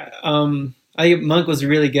yeah, I think Monk was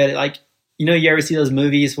really good at, like, you ever see those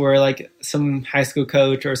movies where like some high school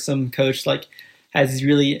coach or some coach like has these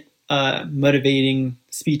really motivating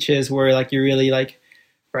speeches where like you really like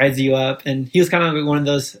rides you up, and he was kind of one of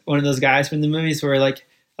those guys from the movies where like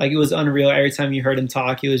it was unreal every time you heard him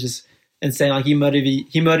talk. He was just insane. Like he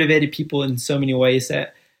motivated people in so many ways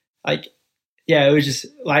that, like, yeah, it was just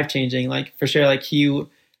life changing. Like for sure, like he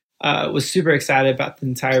was super excited about the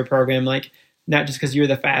entire program. Like not just because you were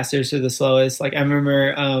the fastest or the slowest. Like I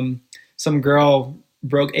remember some girl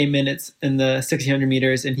broke 8 minutes in the 1600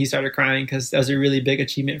 meters, and he started crying because that was a really big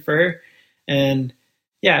achievement for her. And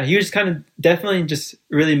yeah, he was kind of definitely just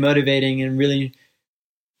really motivating and really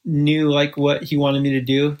knew like what he wanted me to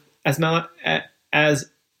do as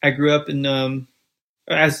I grew up in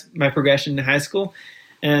as my progression in high school.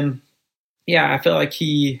 And yeah, I felt like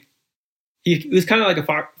he was kind of like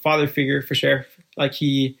a father figure for sure. Like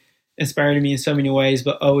he inspired me in so many ways,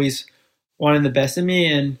 but always wanted the best in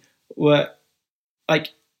me. And what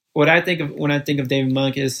I think of when I think of David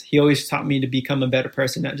Monk is he always taught me to become a better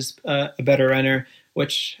person, not just a better runner,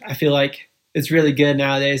 which I feel like it's really good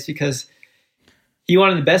nowadays because he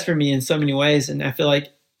wanted the best for me in so many ways. And I feel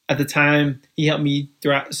like at the time he helped me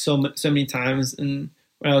throughout so many times. And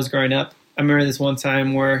when I was growing up, I remember this one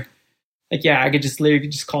time where like, yeah, I could just literally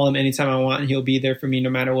just call him anytime I want and he'll be there for me no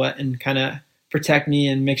matter what, and kind of protect me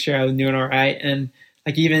and make sure I was doing all right. And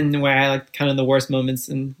like even where I had like kind of the worst moments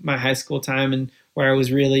in my high school time and where I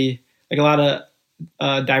was really like a lot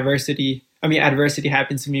of diversity adversity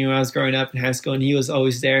happened to me when I was growing up in high school, and he was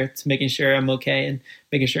always there to making sure I'm okay and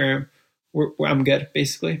making sure I'm good,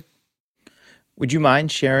 basically. Would you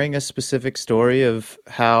mind sharing a specific story of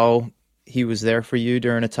how he was there for you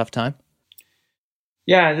during a tough time?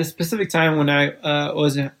 Yeah, the specific time when I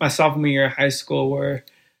was in my sophomore year of high school, where,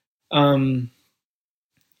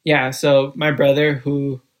 so my brother,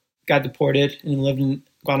 who got deported and lived in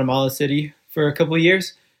Guatemala City for a couple of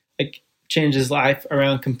years, like changed his life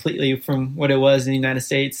around completely from what it was in the United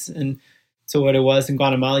States and to what it was in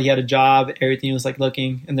Guatemala. He had a job, everything was like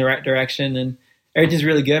looking in the right direction, and everything's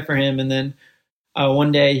really good for him. And then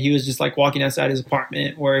one day he was just like walking outside his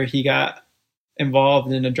apartment where he got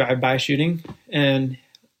involved in a drive-by shooting, and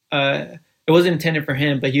it wasn't intended for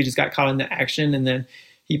him, but he just got caught in the action, and then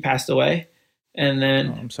he passed away. And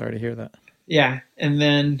then I'm sorry to hear that. Yeah, and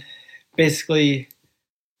then basically,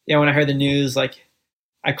 when I heard the news, like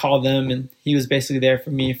I called them, and he was basically there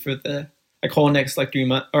for me for the whole next 3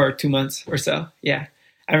 months or 2 months or so. Yeah,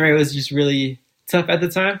 I remember it was just really tough at the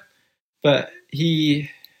time, but he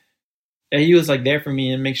was like there for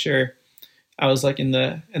me and make sure I was like in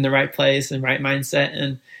the right place and right mindset.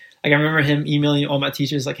 And like I remember him emailing all my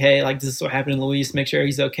teachers like, hey, like this is what happened to Luis, make sure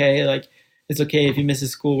he's okay. Like it's okay if he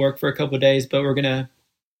misses schoolwork for a couple of days, but we're gonna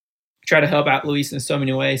try to help out Luis in so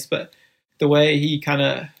many ways. But the way he kind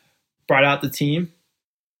of brought out the team,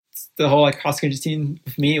 the whole like cross country team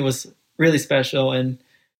with me, it was really special. And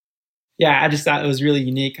I just thought it was really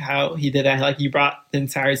unique how he did that. Like he brought the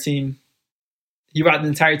entire team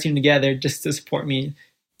together just to support me.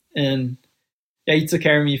 And he took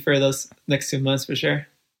care of me for those next 2 months for sure.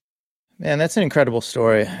 Man, that's an incredible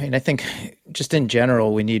story. I mean, I think just in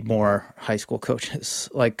general, we need more high school coaches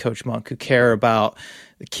like Coach Monk who care about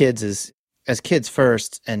the kids as kids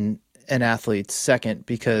first and athletes second,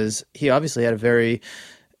 because he obviously had a very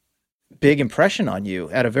big impression on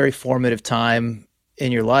you at a very formative time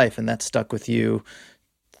in your life, and that stuck with you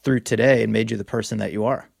through today and made you the person that you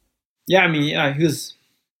are. Yeah, he was.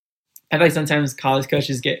 I feel like sometimes high school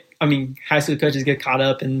coaches get caught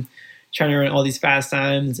up in trying to run all these fast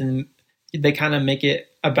times, and they kind of make it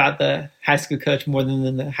about the high school coach more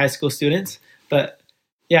than the high school students. But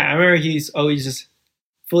I remember he's always just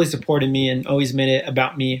fully supported me and always made it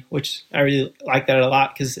about me, which I really like that a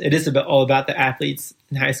lot, because it is all about the athletes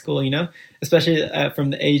in high school, especially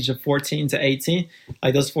from the age of 14 to 18.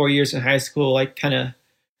 Like those 4 years in high school, like kind of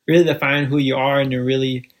really define who you are, and to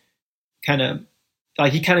really kind of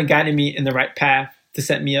like he kind of guided me in the right path to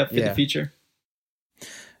set me up for the future.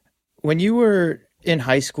 When you were in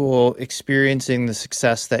high school experiencing the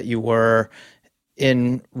success that you were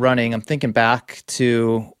in running, I'm thinking back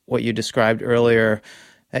to what you described earlier,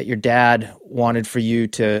 that your dad wanted for you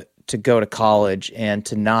to go to college and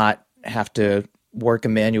to not have to work a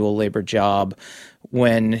manual labor job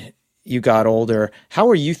when you got older. How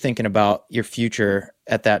were you thinking about your future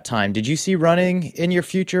at that time? Did you see running in your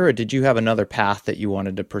future, or did you have another path that you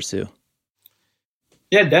wanted to pursue?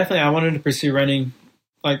 Yeah, definitely. I wanted to pursue running.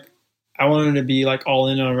 Like I wanted to be like all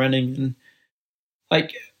in on running. And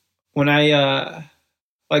like when I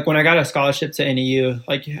got a scholarship to NEU,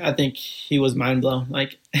 like I think he was mind blown.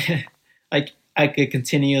 Like like I could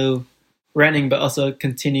continue running, but also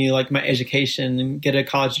continue like my education and get a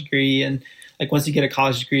college degree. And like once you get a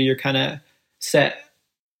college degree, you're kind of set.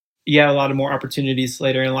 You have a lot of more opportunities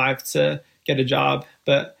later in life to get a job.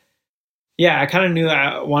 But I kind of knew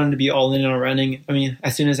I wanted to be all in on running. I mean,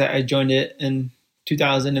 as soon as I joined it in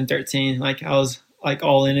 2013, like I was like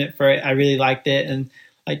all in it for it. I really liked it. And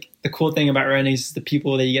like the cool thing about running is the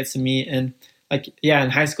people that you get to meet. And like, in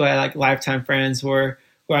high school, I had like lifetime friends who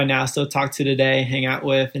I now still talk to today, hang out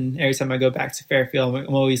with. And every time I go back to Fairfield,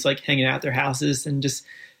 I'm always like hanging out at their houses and just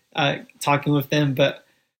talking with them. But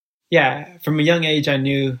from a young age, I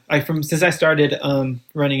knew since I started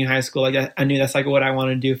running in high school, like I knew that's like what I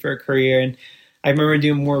wanted to do for a career. And I remember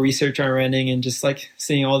doing more research on running and just like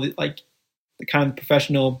seeing all the kind of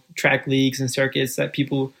professional track leagues and circuits that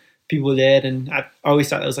people did, and I always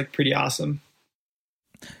thought that was like pretty awesome.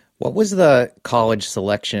 What was the college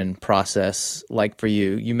selection process like for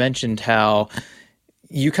you? You mentioned how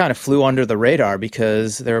you kind of flew under the radar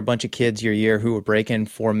because there were a bunch of kids your year who were breaking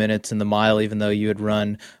 4 minutes in the mile, even though you had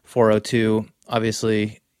run 4:02.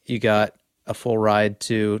 Obviously, you got a full ride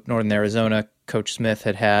to Northern Arizona. Coach Smith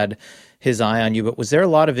had his eye on you, but was there a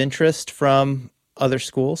lot of interest from other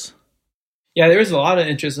schools? Yeah, there was a lot of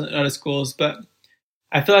interest in other schools, but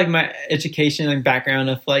I feel like my education and background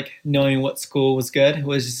of like knowing what school was good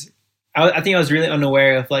was, I think I was really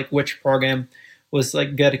unaware of like which program was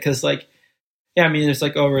like good, because like, there's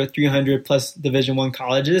like over 300 plus Division I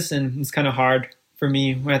colleges, and it's kind of hard for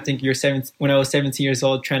me when I was 17 years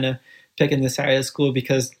old trying to picking this side of the school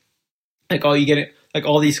because like all you get it, like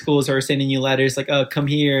all these schools are sending you letters like, oh, come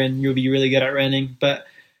here and you'll be really good at running. But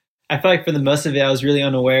I feel like for the most of it, I was really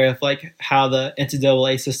unaware of like how the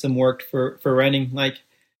NCAA system worked for running.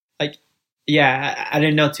 Yeah, I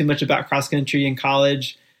didn't know too much about cross country in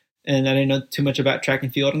college, and I didn't know too much about track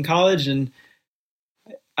and field in college. And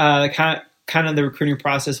kind of the recruiting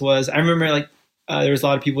process was, I remember like there was a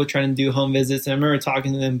lot of people trying to do home visits, and I remember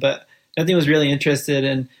talking to them, but nothing was really interested.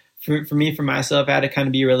 And for me, for myself, I had to kind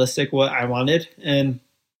of be realistic what I wanted. And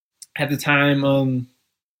at the time,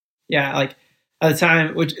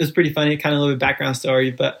 which was pretty funny, kind of a little bit background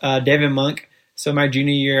story, but David Monk, so my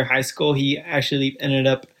junior year of high school, he actually ended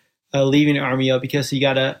up leaving Army because he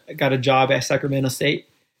got a job at Sacramento State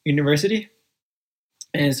University.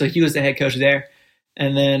 And so he was the head coach there.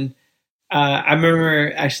 And then I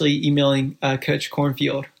remember actually emailing Coach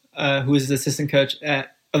Cornfield, who was the assistant coach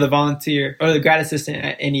the grad assistant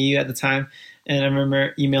at NEU at the time. And I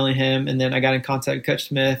remember emailing him, and then I got in contact with Coach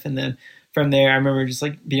Smith. And then from there, I remember just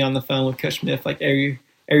like being on the phone with Coach Smith like every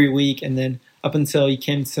week. And then up until he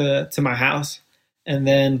came to my house. And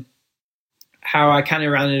then how I kind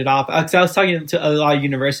of rounded it off, because I was talking to a lot of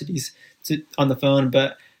universities on the phone,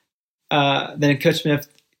 but then Coach Smith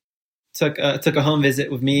took a home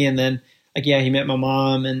visit with me, and then he met my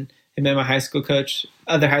mom, and he met my other high school coach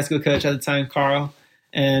at the time, Carl,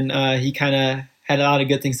 and he kind of had a lot of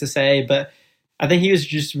good things to say, but I think he was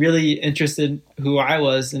just really interested in who I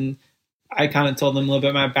was, and I kind of told him a little bit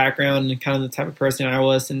of my background and kind of the type of person I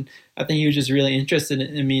was, and I think he was just really interested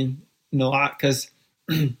in me a lot, because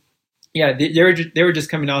they were just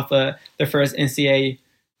coming off their first NCAA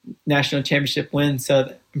national championship win,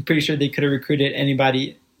 so I'm pretty sure they could have recruited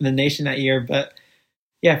anybody in the nation that year. But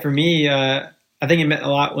yeah, for me, I think it meant a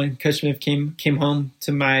lot when Coach Smith came home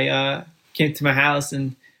to my house,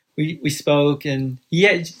 and we spoke, and he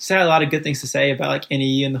just had a lot of good things to say about like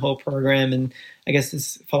NEU and the whole program, and I guess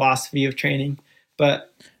his philosophy of training.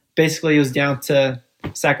 But basically, it was down to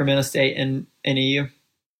Sacramento State and NEU.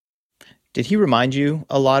 Did he remind you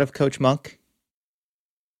a lot of Coach Monk?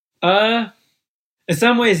 In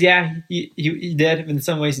some ways, yeah, he did. In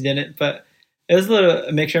some ways, he didn't. But it was a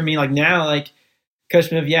mixture. I mean, like now, like Coach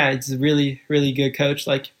Smith, yeah, he's a really, really good coach.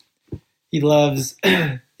 Like he loves,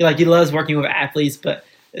 he loves working with athletes, but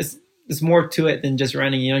it's more to it than just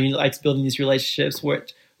running. You know, he likes building these relationships,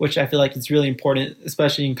 which I feel like it's really important,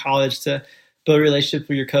 especially in college, to build a relationship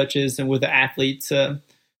with your coaches and with the athletes to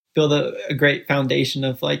build a great foundation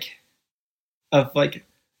of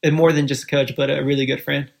more than just a coach, but a really good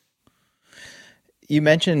friend. You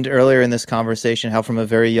mentioned earlier in this conversation how from a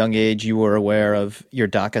very young age you were aware of your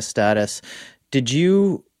DACA status. Did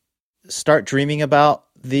you start dreaming about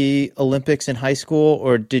the Olympics in high school,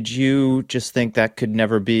 or did you just think that could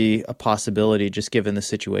never be a possibility just given the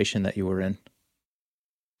situation that you were in?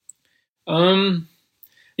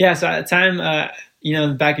 Yeah, so at the time, in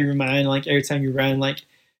the back of your mind, like every time you run, like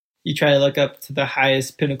you try to look up to the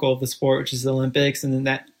highest pinnacle of the sport, which is the Olympics, and then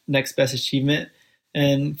that next best achievement.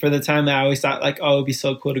 And for the time, I always thought like, oh, it'd be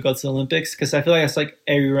so cool to go to the Olympics, because I feel like it's like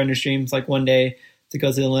every runner's dreams, like one day to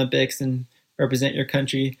go to the Olympics and represent your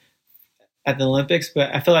country at the Olympics.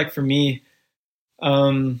 But I feel like for me,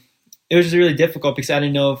 it was just really difficult because I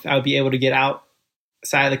didn't know if I would be able to get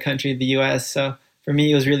outside of the country, the U.S. So for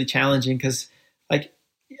me, it was really challenging because,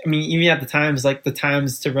 even at the times, like the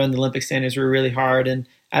times to run the Olympic standards were really hard, and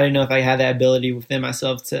I didn't know if I had that ability within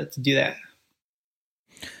myself to do that.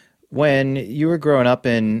 When you were growing up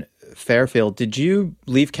in Fairfield, did you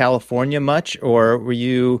leave California much, or were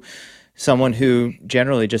you someone who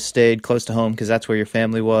generally just stayed close to home because that's where your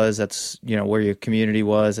family was, that's where your community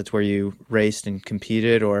was, that's where you raced and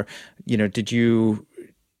competed, or did you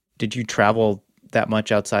travel that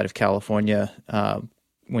much outside of California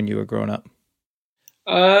when you were growing up?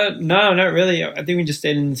 No, not really. I think we just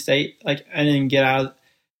stayed in the state. Like I didn't get out.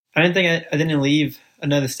 I didn't leave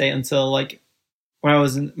another state until like when I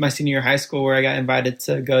was in my senior year of high school, where I got invited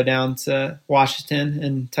to go down to Washington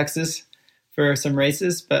and Texas for some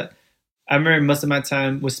races. But I remember most of my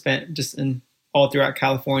time was spent just in all throughout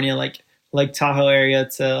California, like Lake Tahoe area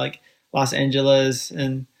to like Los Angeles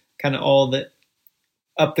and kind of all the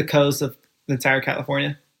up the coast of the entire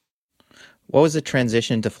California. What was the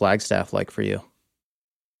transition to Flagstaff like for you?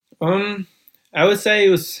 I would say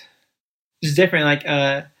it was just different. Like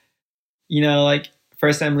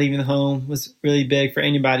first time leaving home was really big for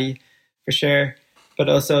anybody, for sure. But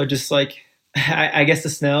also just like, I guess the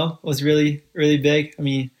snow was really, really big. I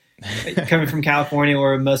mean, coming from California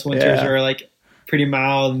where most winters are like pretty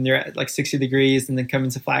mild and they're at like 60 degrees, and then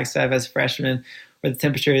coming to Flagstaff as a freshman where the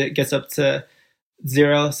temperature gets up to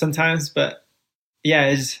 0 sometimes. But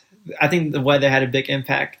yeah, I think the weather had a big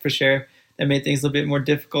impact for sure. That made things a little bit more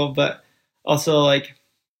difficult, but also like,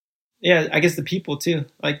 yeah, I guess the people too,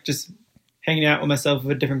 like just hanging out with myself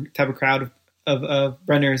with a different type of crowd of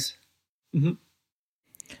runners. Hmm.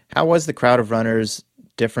 How was the crowd of runners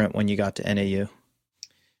different when you got to NAU?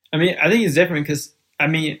 I mean, I think it's different because I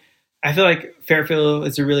mean, I feel like Fairfield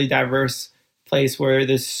is a really diverse place where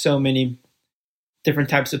there's so many different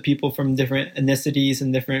types of people from different ethnicities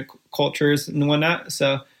and different cultures and whatnot.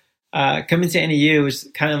 So coming to NAU was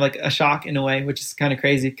kind of like a shock in a way, which is kind of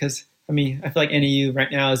crazy because I mean, I feel like NAU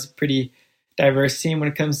right now is a pretty diverse team when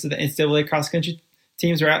it comes to the NCAA cross country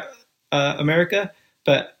teams throughout America.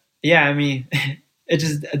 But yeah, I mean, it's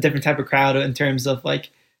just a different type of crowd in terms of like,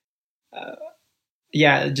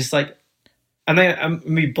 yeah, just like I'm gonna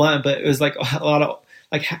be blunt, but it was like a lot of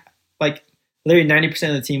like literally 90%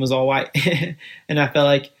 of the team was all white, and I felt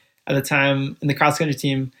like at the time in the cross country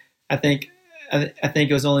team, I think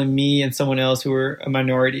it was only me and someone else who were a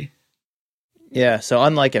minority. Yeah, so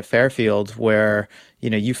unlike at Fairfield, where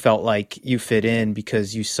you felt like you fit in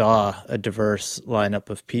because you saw a diverse lineup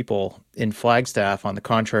of people, in Flagstaff, on the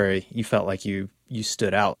contrary, you felt like you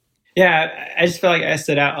stood out. Yeah, I just felt like I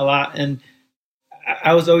stood out a lot, and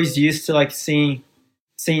I was always used to like seeing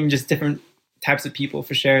just different types of people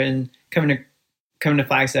for sure, and coming to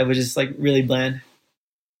Flagstaff was just like really bland.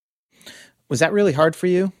 Was that really hard for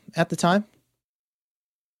you at the time?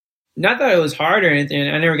 Not that it was hard or anything.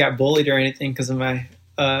 I never got bullied or anything because of my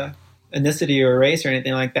ethnicity or race or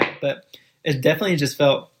anything like that. But it definitely just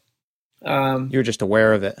felt. You were just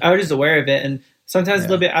aware of it. I was just aware of it, and sometimes a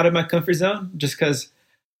little bit out of my comfort zone, just because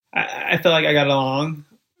I felt like I got along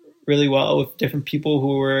really well with different people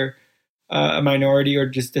who were a minority or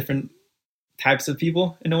just different types of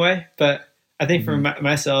people in a way. But I think for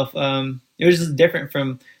myself, it was just different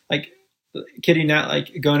from like. Kidding not,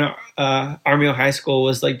 like going to Army High School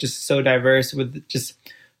was like just so diverse with just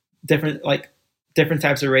different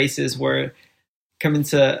types of races. Where coming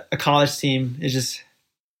to a college team is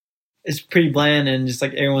it's pretty bland and just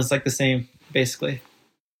like everyone's like the same basically.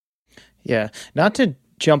 Yeah, not to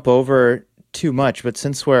jump over too much, but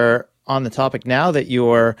since we're on the topic, now that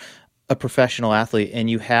you're a professional athlete and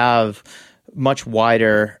you have much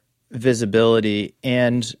wider visibility,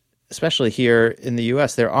 and especially here in the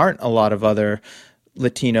US, there aren't a lot of other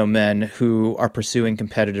Latino men who are pursuing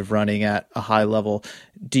competitive running at a high level.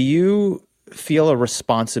 Do you feel a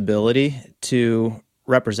responsibility to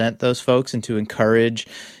represent those folks and to encourage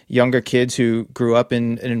younger kids who grew up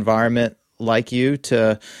in an environment like you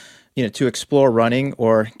to explore running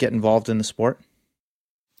or get involved in the sport?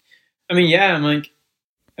 I mean, yeah,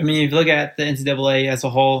 if you look at the NCAA as a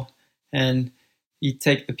whole and you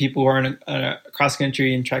take the people who are on a cross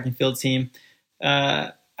country and track and field team,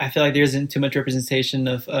 I feel like there isn't too much representation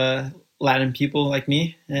of Latin people like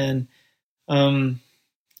me. And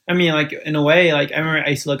I mean, like in a way, like I remember I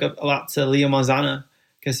used to look up a lot to Leo Manzana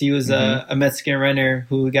because he was a Mexican runner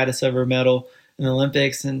who got a silver medal in the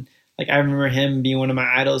Olympics, and like I remember him being one of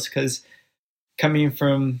my idols because coming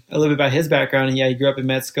from a little bit about his background, yeah, he grew up in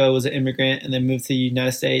Mexico, was an immigrant, and then moved to the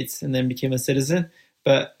United States, and then became a citizen,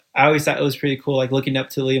 but I always thought it was pretty cool, like looking up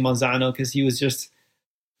to Leo Manzano because he was just,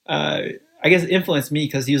 I guess, influenced me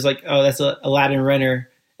because he was like, oh, that's a Latin runner.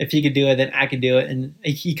 If he could do it, then I could do it, and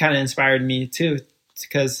he kind of inspired me too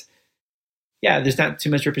because, yeah, there's not too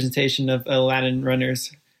much representation of Latin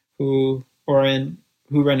runners who run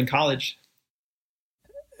in college.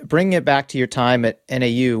 Bringing it back to your time at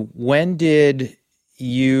NAU, when did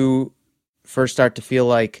you first start to feel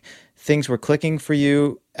like things were clicking for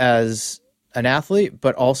you as an athlete,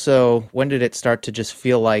 but also when did it start to just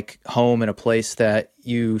feel like home and a place that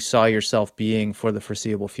you saw yourself being for the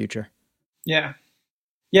foreseeable future? Yeah.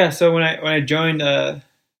 So when I joined the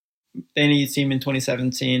NAU team in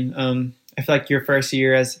 2017, I feel like your first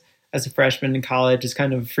year as a freshman in college is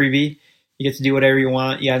kind of a freebie. You get to do whatever you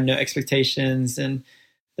want. You have no expectations, and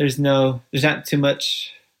there's not too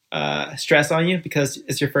much stress on you because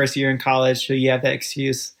it's your first year in college, so you have that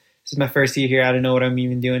excuse. This is my first year here. I don't know what I'm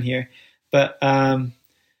even doing here. But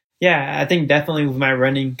yeah, I think definitely with my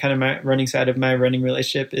running side of my running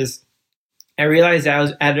relationship is I realized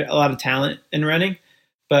I had a lot of talent in running,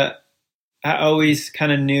 but I always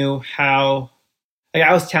kind of knew how, like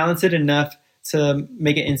I was talented enough to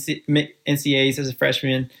make it NCAAs as a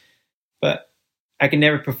freshman, but I could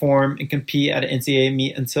never perform and compete at an NCAA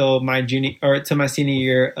meet until my senior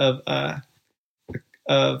year of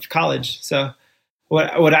college. So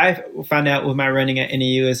what I found out with my running at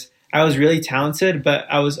NAU is I was really talented, but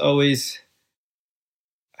I was always,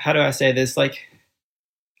 how do I say this? Like,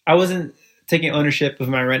 I wasn't taking ownership of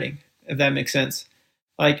my running, if that makes sense.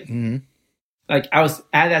 Like, like I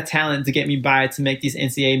had that talent to get me by to make these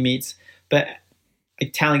NCAA meets, but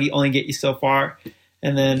like talent can only get you so far.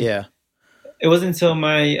 And then Yeah. it wasn't until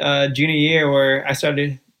my junior year where I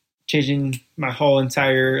started changing my whole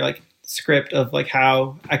entire like script of like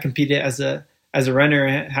how I competed as a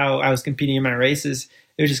runner, how I was competing in my races.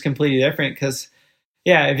 It was just completely different because,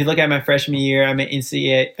 yeah, if you look at my freshman year, I made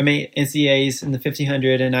NCAAs in the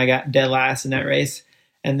 1500 and I got dead last in that race.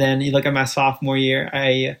 And then you look at my sophomore year,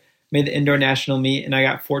 I made the indoor national meet and I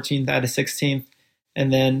got 14th out of 16th.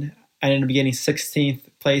 And then I ended up getting 16th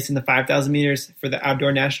place in the 5,000 meters for the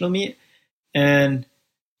outdoor national meet. And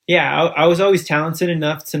yeah, I was always talented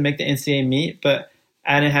enough to make the NCAA meet, but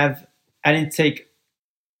I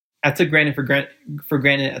took granted for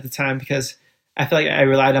granted at the time because I feel like I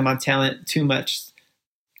relied on my talent too much.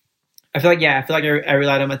 I feel like I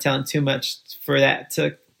relied on my talent too much for that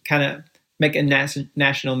to kind of make a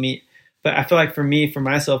national meet. But I feel like for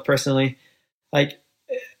myself personally, like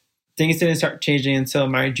things didn't start changing until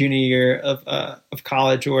my junior year of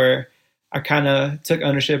college, where I kind of took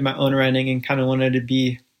ownership of my own running and kind of wanted to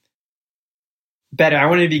be better. I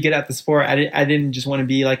wanted to be good at the sport. I didn't just want to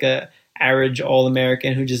be like a average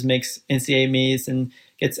All-American who just makes NCAA meets and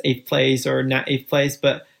gets 8th place or not 8th place,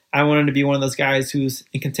 but I wanted to be one of those guys who's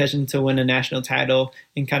in contention to win a national title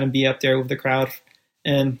and kind of be up there with the crowd.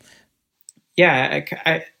 And yeah,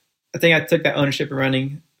 I think I took that ownership of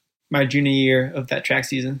running my junior year of that track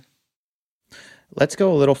season. Let's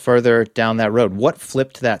go a little further down that road. What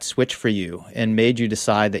flipped that switch for you and made you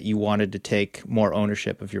decide that you wanted to take more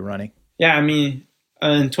ownership of your running? Yeah, I mean,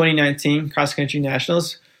 in 2019 cross country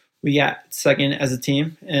nationals, we got second as a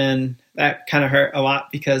team, and that kind of hurt a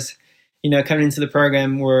lot because, you know, coming into the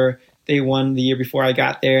program where they won the year before I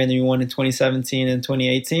got there, and then we won in 2017 and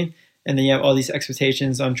 2018, and then you have all these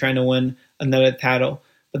expectations on trying to win another title,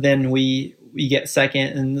 but then we get second,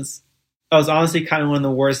 and that was honestly kind of one of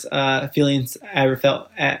the worst feelings I ever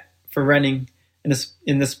felt for running in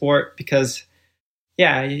this sport because,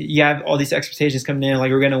 yeah, you have all these expectations coming in,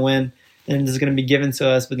 like we're going to win, and this is going to be given to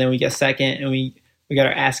us, but then we get second, and we got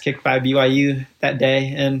our ass kicked by BYU that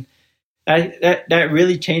day, and that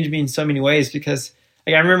really changed me in so many ways because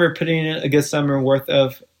like I remember putting in a good summer worth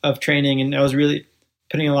of training, and I was really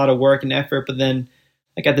putting a lot of work and effort, but then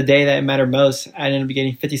like at the day that it mattered most, I ended up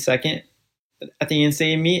getting 52nd at the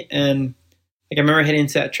NCAA meet, and like I remember heading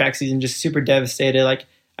into that track season just super devastated. Like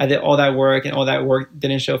I did all that work, and all that work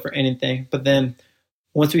didn't show for anything. But then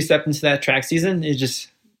once we stepped into that track season, it just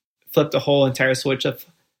flipped the whole entire switch of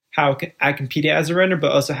how I competed as a runner,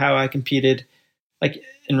 but also how I competed like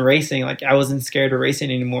in racing. Like I wasn't scared of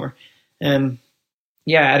racing anymore. And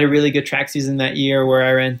yeah, I had a really good track season that year where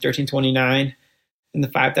I ran 13:29 in the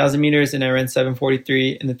 5,000 meters and I ran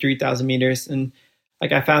 7:43 in the 3,000 meters. And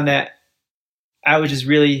like I found that I was just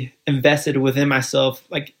really invested within myself.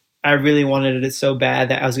 Like I really wanted it so bad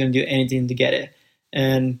that I was going to do anything to get it.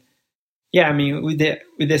 And yeah, I mean, we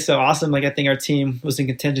did so awesome. Like I think our team was in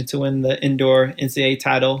contention to win the indoor NCAA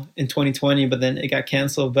title in 2020, but then it got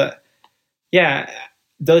canceled. But yeah,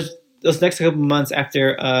 those next couple of months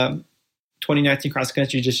after 2019 cross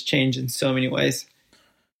country just changed in so many ways.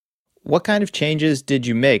 What kind of changes did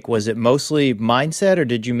you make? Was it mostly mindset, or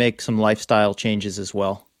did you make some lifestyle changes as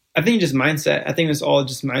well? I think just mindset. I think it was all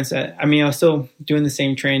just mindset. I mean, I was still doing the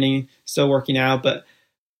same training, still working out, but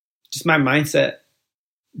just my mindset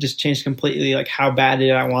just changed completely. Like how bad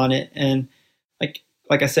did I want it? And like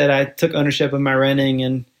I said, I took ownership of my running,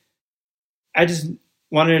 and I just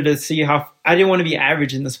wanted to see how I didn't want to be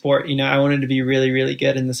average in the sport. You know, I wanted to be really, really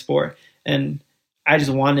good in the sport, and I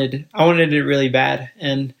wanted it really bad.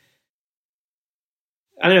 And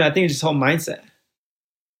I don't know. I think it's just whole mindset.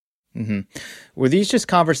 Mm-hmm. Were these just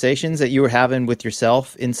conversations that you were having with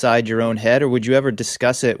yourself inside your own head, or would you ever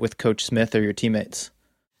discuss it with Coach Smith or your teammates?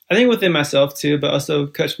 I think within myself too, but also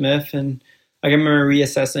Coach Smith. And like I remember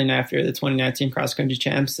reassessing after the 2019 cross country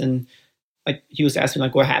champs, and like he was asking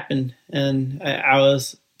like what happened, and I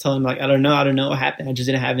was telling him like I don't know what happened. I just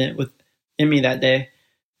didn't have it in me that day.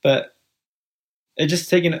 But it just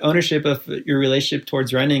taking ownership of your relationship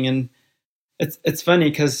towards running, and it's funny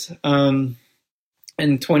because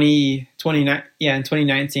in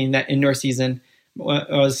 2019, that indoor season, when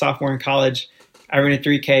I was a sophomore in college, I ran a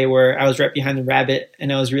 3K where I was right behind the rabbit,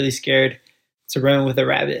 and I was really scared to run with a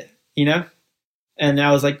rabbit, you know? And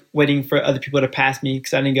I was like waiting for other people to pass me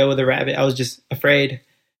because I didn't go with a rabbit. I was just afraid.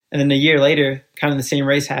 And then a year later, kind of the same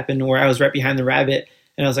race happened where I was right behind the rabbit,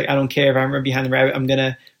 and I was like, I don't care if I'm right behind the rabbit. I'm going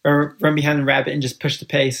to run behind the rabbit and just push the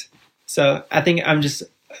pace. So I think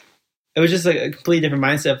it was just a completely different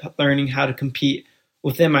mindset of learning how to compete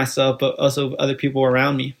within myself, but also with other people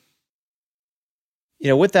around me.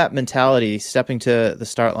 With that mentality, stepping to the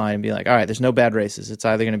start line and being like, all right, there's no bad races. It's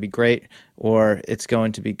either going to be great or it's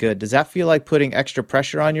going to be good. Does that feel like putting extra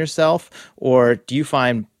pressure on yourself? Or do you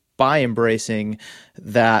find by embracing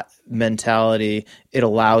that mentality, it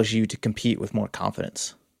allows you to compete with more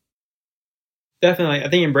confidence? Definitely. I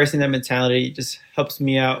think embracing that mentality just helps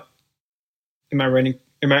me out in my running,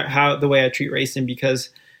 the way I treat racing, because,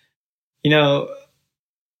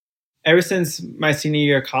 ever since my senior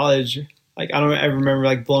year of college, like I don't ever remember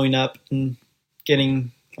like blowing up and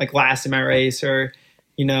getting like last in my race, or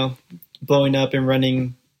blowing up and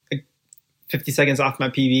running like 50 seconds off my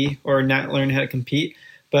PB, or not learning how to compete.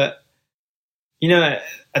 But I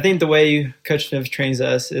think the way Coach Smith trains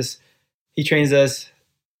us is he trains us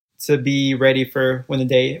to be ready for when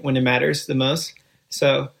it matters the most.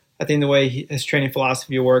 So I think the way his training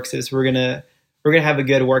philosophy works is we're gonna have a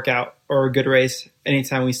good workout or a good race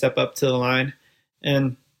anytime we step up to the line.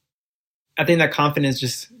 And I think that confidence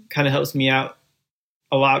just kind of helps me out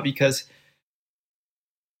a lot, because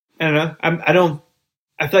I don't know.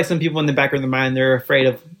 I feel like some people in the back of their mind, they're afraid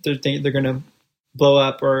of, they're going to blow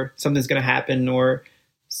up, or something's going to happen, or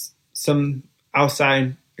some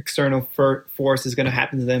outside external force is going to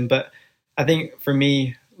happen to them. But I think for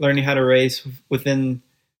me, learning how to race within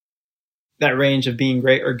that range of being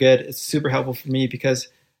great or good is super helpful for me, because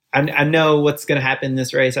I know what's going to happen in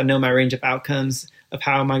this race. I know my range of outcomes of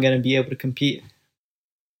how am I going to be able to compete.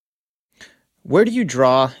 Where do you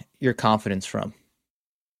draw your confidence from?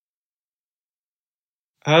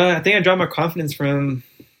 I think I draw my confidence from,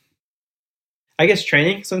 I guess,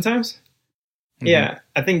 training sometimes. Mm-hmm. Yeah,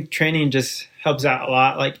 I think training just helps out a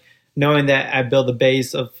lot. Like knowing that I build a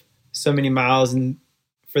base of so many miles and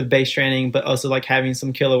for the base training, but also like having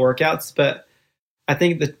some killer workouts. But I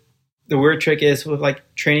think the weird trick is with like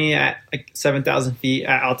training at like 7,000 feet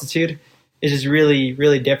at altitude is just really,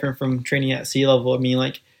 really different from training at sea level. I mean,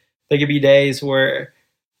 like there could be days where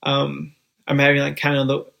I'm having like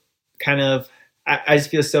I just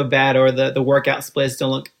feel so bad, or the workout splits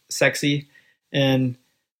don't look sexy. And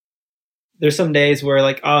there's some days where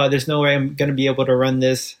like, oh, there's no way I'm going to be able to run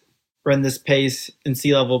this pace in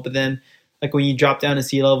sea level. But then like when you drop down to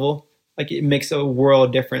sea level, like it makes a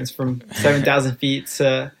world difference from 7,000 feet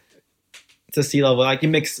to sea level. Like it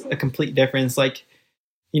makes a complete difference. Like,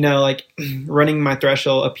 like running my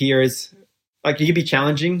threshold up here is like, it could be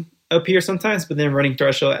challenging up here sometimes, but then running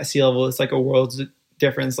threshold at sea level is like a world's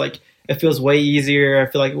difference. Like it feels way easier. I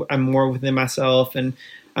feel like I'm more within myself, and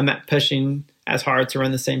I'm not pushing as hard to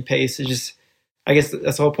run the same pace. It's just, I guess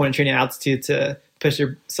that's the whole point of training altitude, to push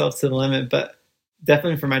yourself to the limit. But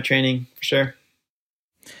definitely for my training, for sure.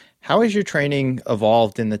 How has your training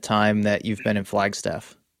evolved in the time that you've been in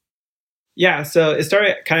Flagstaff? Yeah, so it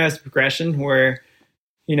started kind of as a progression where,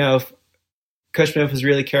 Coach Smith was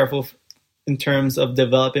really careful in terms of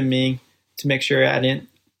developing me to make sure I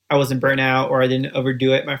wasn't burnt out, or I didn't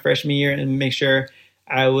overdo it my freshman year, and make sure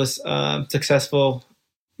I was successful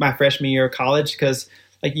my freshman year of college. Because,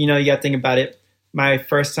 like, you got to think about it. My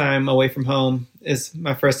first time away from home is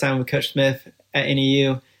my first time with Coach Smith at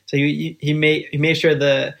NEU. So he made sure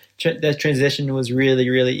the transition was really,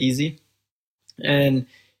 really easy. And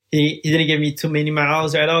he didn't give me too many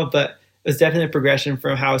miles at all, but it was definitely a progression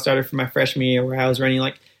from how I started from my freshman year, where I was running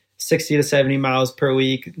like 60 to 70 miles per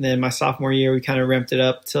week. And then my sophomore year, we kind of ramped it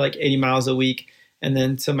up to like 80 miles a week. And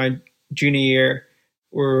then to my junior year,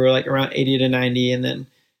 we were like around 80 to 90. And then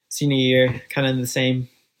senior year, kind of in the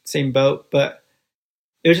same boat. But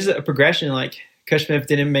it was just a progression. Like Coach Smith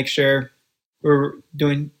didn't make sure we were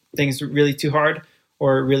doing things really too hard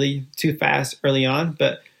or really too fast early on,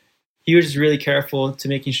 but he was just really careful to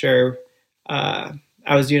making sure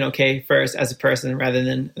I was doing okay first as a person rather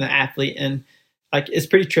than an athlete. And like it's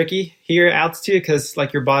pretty tricky here at altitude, because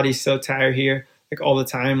like your body's so tired here, like all the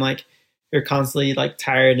time. Like you're constantly like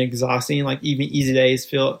tired and exhausting. Like even easy days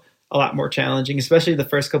feel a lot more challenging, especially the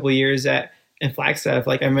first couple of years in Flagstaff.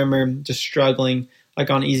 Like I remember just struggling like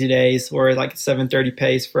on easy days, where like 7:30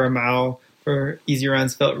 pace for a mile for easy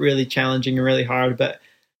runs felt really challenging and really hard. But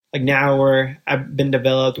like now, where I've been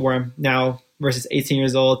developed, where I'm now versus 18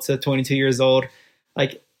 years old to 22 years old,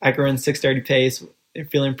 like I can run 6:30 pace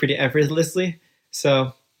feeling pretty effortlessly.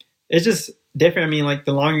 So it's just different. I mean, like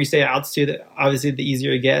the longer you stay at altitude, obviously the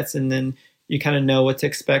easier it gets, and then you kind of know what to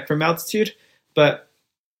expect from altitude. But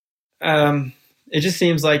it just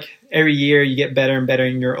seems like every year you get better and better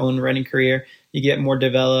in your own running career. You get more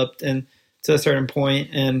developed, and to a certain point.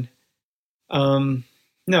 And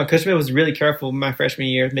no, Coach Smith was really careful my freshman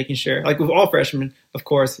year, making sure, like with all freshmen, of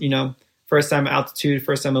course, first time at altitude,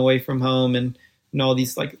 first time away from home, and all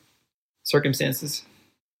these like circumstances.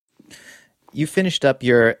 you finished up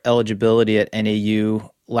your eligibility at NAU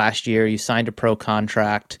last year. You signed a pro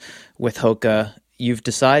contract with Hoka. You've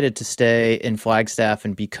decided to stay in Flagstaff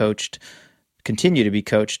and continue to be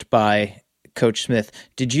coached by Coach Smith.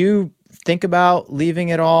 Did you think about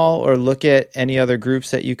leaving at all or look at any other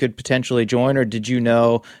groups that you could potentially join, or did you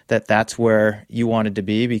know that that's where you wanted to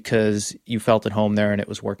be because you felt at home there and it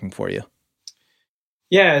was working for you?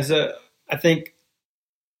 Yeah, so I think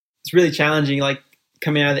it's really challenging, like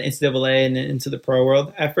coming out of the NCAA and then into the pro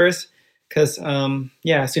world at first, because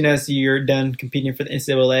as soon as you're done competing for the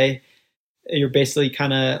NCAA, you're basically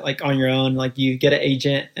kind of like on your own. Like you get an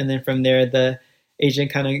agent, and then from there, the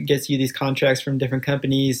agent kind of gets you these contracts from different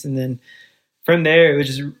companies, and then from there,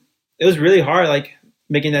 it was really hard. Like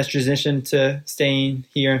making that transition to staying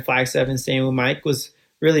here in Flagstaff and staying with Mike was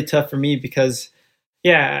really tough for me because,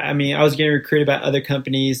 I was getting recruited by other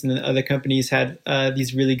companies, and then other companies had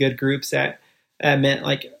these really good groups that meant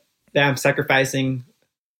like that I'm sacrificing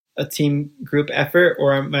a team group effort,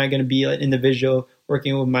 or am I going to be an individual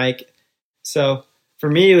working with Mike? So for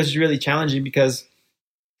me, it was really challenging because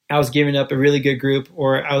I was giving up a really good group,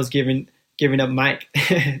 or I was giving up Mike.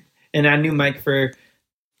 And I knew Mike for,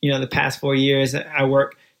 the past 4 years.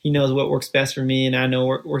 He knows what works best for me, and I know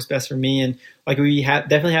what works best for me. And like we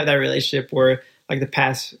definitely have that relationship where like the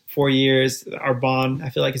past 4 years, our bond, I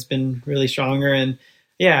feel like it's been really stronger. And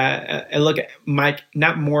I look at Mike,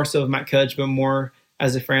 not more so of my coach, but more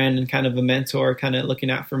as a friend and kind of a mentor, kind of looking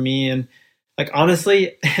out for me. And like,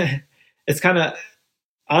 honestly, I feel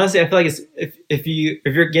like it's, if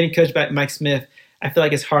you're getting coached by Mike Smith, I feel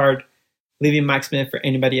like it's hard leaving Mike Smith for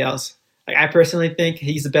anybody else. Like I personally think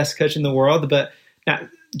he's the best coach in the world, but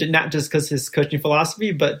not just because his coaching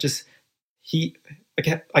philosophy, but just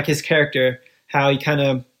like his character, how he kind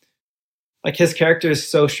of like his character is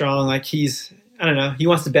so strong. Like he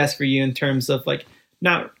wants the best for you in terms of like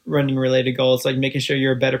not running related goals, like making sure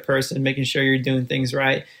you're a better person, making sure you're doing things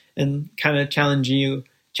right, and kind of challenging you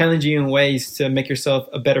in ways to make yourself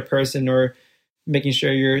a better person, or making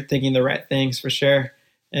sure you're thinking the right things for sure.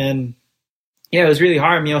 And it was really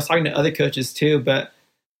hard. I mean, I was talking to other coaches too, but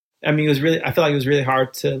I mean, I feel like it was really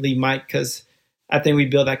hard to leave Mike because I think we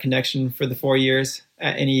built that connection for the 4 years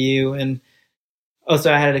at NEU. And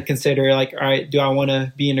also I had to consider like, all right, do I want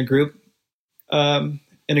to be in a group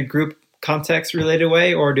context related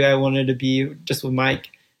way, or do I want it to be just with Mike?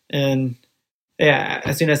 And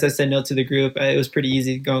as soon as I said no to the group, it was pretty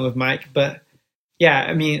easy going with Mike. But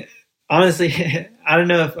I mean, honestly, I don't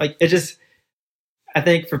know if like I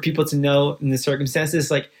think for people to know in the circumstances,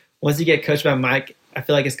 like once you get coached by Mike, I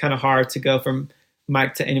feel like it's kind of hard to go from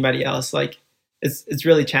Mike to anybody else. Like it's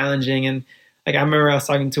really challenging. And like I remember I was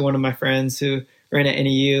talking to one of my friends who ran at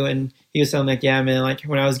NEU, and he was telling me like, yeah, man, like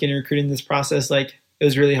when I was getting recruited in this process, like it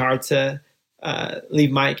was really hard to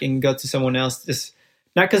leave Mike and go to someone else. Just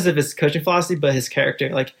not because of his coaching philosophy, but his character.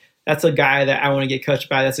 Like that's a guy that I want to get coached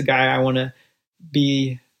by. That's a guy I want to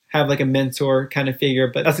have like a mentor kind of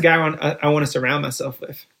figure, but that's the guy I want to surround myself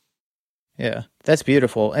with. Yeah, that's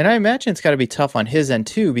beautiful. And I imagine it's got to be tough on his end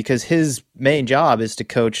too, because his main job is to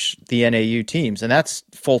coach the NAU teams, and that's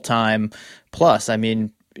full-time plus. I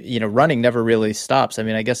mean, running never really stops. I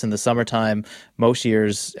mean, I guess in the summertime, most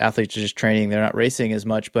years athletes are just training. They're not racing as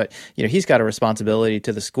much, but, he's got a responsibility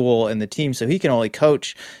to the school and the team, so he can only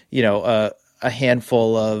coach, a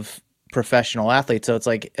handful of professional athletes. So it's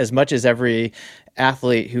like as much as every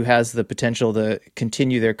athlete who has the potential to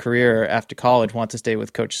continue their career after college wants to stay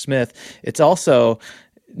with Coach Smith, it's also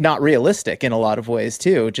not realistic in a lot of ways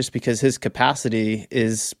too, just because his capacity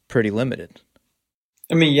is pretty limited.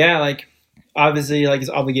 I mean, like obviously like his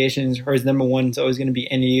obligations or his number one is always going to be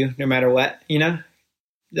NAU no matter what,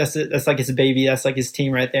 that's it. That's like his baby. That's like his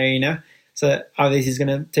team right there, So obviously he's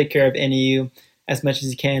going to take care of NAU as much as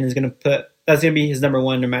he can. He's going to that's going to be his number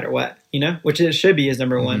one no matter what, which it should be his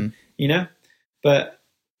number one, But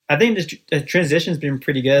I think the transition's been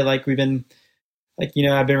pretty good. Like we've been, like,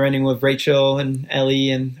 I've been running with Rachel and Ellie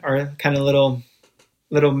and our kind of little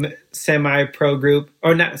semi-pro group,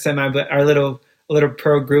 or not semi, but our little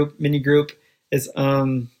pro group, mini group is,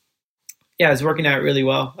 it's working out really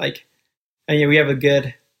well. Like, and we have a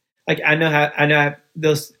good, like, I have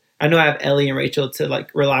Ellie and Rachel to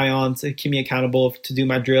like rely on to keep me accountable to do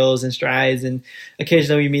my drills and strides, and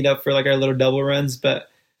occasionally we meet up for like our little double runs. But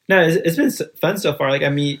no, it's been fun so far. Like I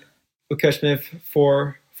meet with Coach Smith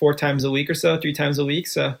 4 times a week or so, 3 times a week.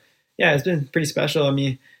 So it's been pretty special. I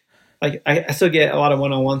mean, like I still get a lot of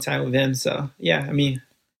one-on-one time with him. So I mean,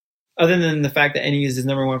 other than the fact that NE is his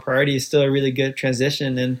number one priority, it's still a really good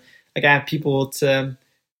transition. And like I have people to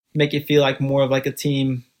make it feel like more of like a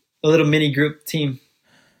team, a little mini group team.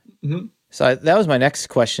 Mm-hmm. So that was my next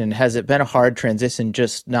question. Has it been a hard transition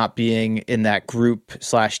just not being in that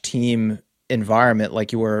group/team environment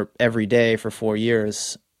like you were every day for 4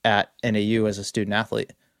 years at NAU as a student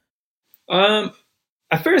athlete?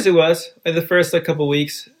 At first it was like the first like couple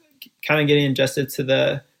weeks, kind of getting adjusted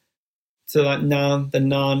to like now the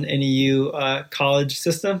non NEU college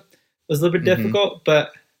system was a little bit difficult.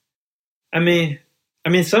 But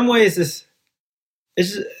in some ways it's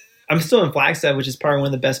just, I'm still in Flagstaff, which is probably one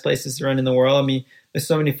of the best places to run in the world. I mean, there's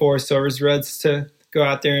so many Forest Service roads to go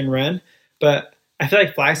out there and run, but I feel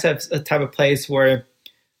like Flagstaff's a type of place where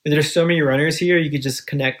there's so many runners here you could just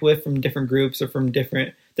connect with from different groups or from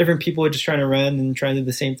different people just trying to run and trying to do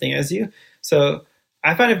the same thing as you. So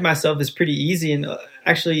I find it for myself is pretty easy and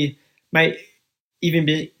actually might even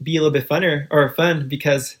be a little bit fun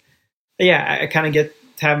because I kind of get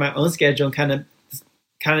to have my own schedule and kind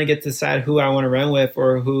of get to decide who I want to run with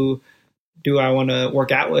or who do I want to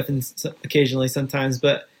work out with and occasionally sometimes.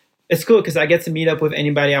 But it's cool because I get to meet up with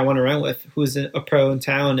anybody I want to run with who's a pro in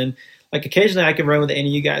town. And like occasionally I can run with any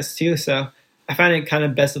of you guys too. So I find it kind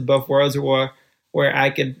of best of both worlds where I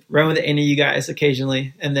could run with any of you guys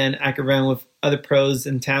occasionally and then I could run with other pros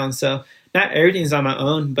in town. So not everything's on my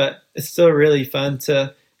own, but it's still really fun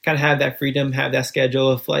to kind of have that freedom, have that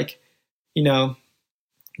schedule of like,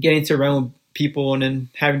 getting to run with people and then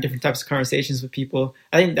having different types of conversations with people.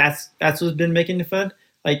 I think that's what's been making it fun.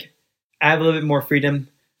 Like I have a little bit more freedom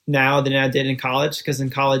now than I did in college because in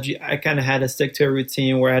college I kind of had to stick to a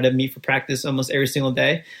routine where I had to meet for practice almost every single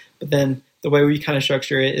day. But then the way we kind of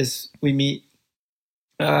structure it is we meet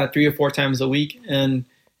 3 or 4 times a week. And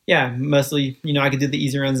mostly, I could do the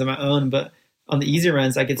easy runs on my own, but on the easy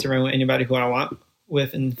runs, I get to run with anybody who I want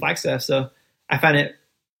with in Flagstaff. So I find it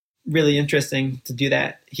really interesting to do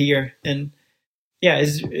that here. And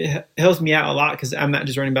it helps me out a lot because I'm not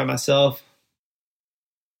just running by myself.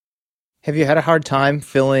 Have you had a hard time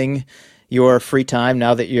filling your free time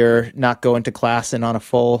now that you're not going to class and on a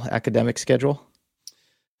full academic schedule?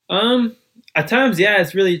 At times,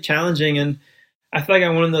 it's really challenging. And I feel like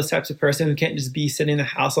I'm one of those types of person who can't just be sitting in the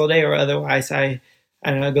house all day or otherwise I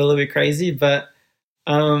don't know, go a little bit crazy. But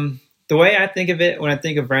the way I think of it when I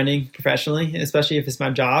think of running professionally, especially if it's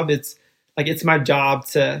my job, it's my job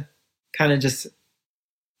to kind of just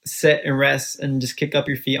sit and rest and just kick up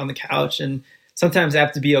your feet on the couch. And sometimes I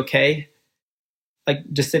have to be okay, like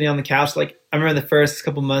just sitting on the couch. Like I remember the first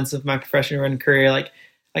couple months of my professional running career, like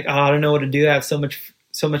oh, I don't know what to do. I have so much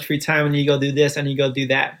free time. I need to go do this. I need to go do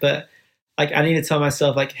that. But like I need to tell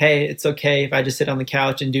myself like, hey, it's okay if I just sit on the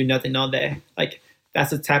couch and do nothing all day. Like that's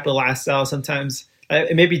the type of lifestyle sometimes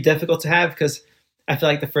it may be difficult to have because I feel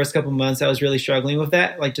like the first couple months I was really struggling with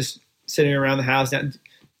that, like just sitting around the house, not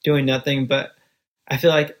doing nothing. But I feel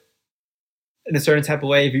like in a certain type of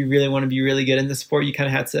way, if you really want to be really good in the sport, you kind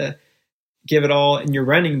of have to give it all in your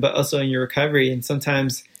running, but also in your recovery. And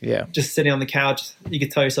sometimes just sitting on the couch, you can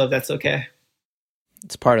tell yourself that's okay.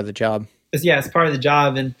 It's part of the job. It's part of the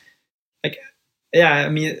job. And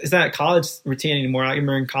it's not a college routine anymore. I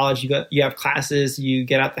remember in college, you have classes, you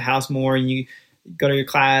get out the house more and you go to your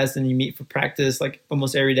class and you meet for practice like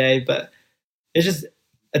almost every day. But it's just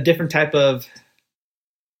a different type of,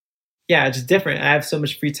 just different. I have so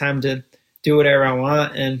much free time to do whatever I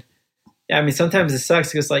want. And sometimes it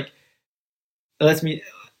sucks because like, it lets me,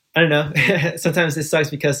 I don't know. Sometimes it sucks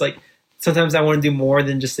because like, sometimes I want to do more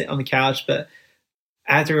than just sit on the couch, but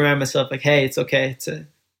I have to remind myself like, hey, it's okay to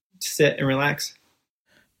sit and relax.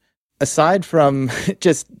 Aside from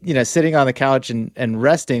just, sitting on the couch and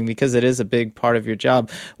resting, because it is a big part of your job,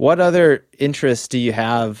 what other interests do you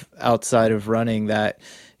have outside of running that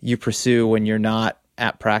you pursue when you're not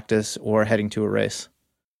at practice or heading to a race?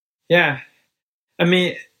 Yeah.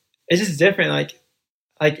 It's just different. Like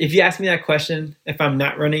if you ask me that question, if I'm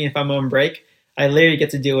not running, if I'm on break, I literally get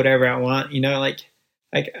to do whatever I want, like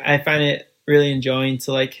I find it really enjoying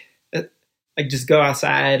to like just go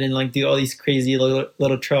outside and like do all these crazy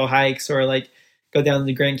little trail hikes or like go down to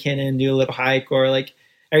the Grand Canyon and do a little hike or like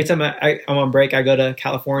every time I'm on break, I go to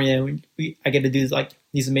California and I get to do like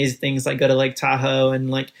these amazing things like go to Lake Tahoe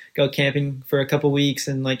and like go camping for a couple weeks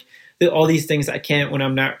and like do all these things I can't when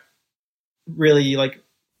I'm not really like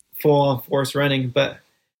full on force running. But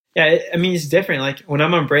it's different. Like when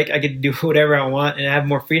I'm on break, I get to do whatever I want and I have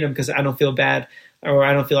more freedom because I don't feel bad or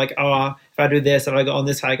I don't feel like, oh, if I do this, if I go on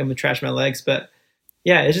this hike, I'm gonna trash my legs. But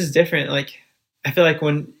it's just different. Like I feel like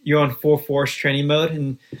when you're on full force training mode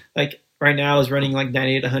and like right now I was running like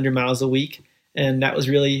 90 to 100 miles a week and that was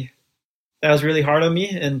really hard on me.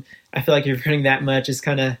 And I feel like if you're running that much, it's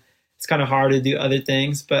kind of hard to do other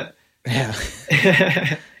things. But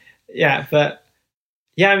but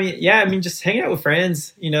I mean, just hanging out with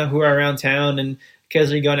friends, who are around town and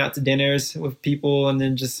occasionally going out to dinners with people, and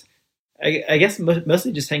then just, I guess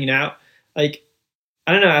mostly just hanging out. Like,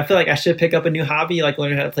 I don't know. I feel like I should pick up a new hobby, like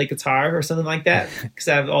learn how to play guitar or something like that, because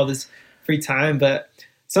I have all this free time. But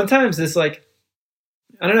sometimes it's like,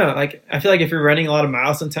 I don't know. Like, I feel like if you're running a lot of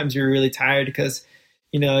miles, sometimes you're really tired because,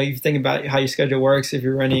 you think about how your schedule works. If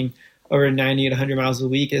you're running over 90 to 100 miles a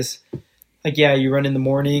week, is like, yeah, you run in the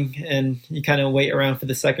morning and you kind of wait around for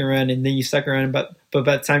the second run, and then you second run. But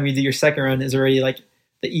by the time you do your second run, it's already like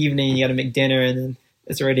the evening. You got to make dinner, and then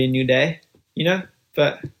it's already a new day.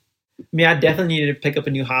 But I mean, I definitely needed to pick up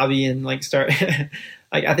a new hobby and like start.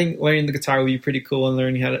 Like, I think learning the guitar would be pretty cool and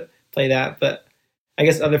learning how to play that. But I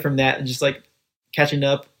guess other from that, just like catching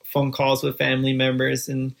up, phone calls with family members,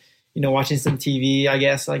 and watching some TV. I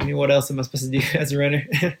guess, like, what else am I supposed to do as a runner?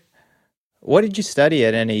 What did you study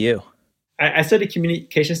at NAU? I studied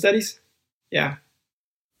communication studies. Yeah.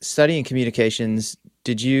 Studying communications,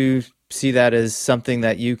 did you see that as something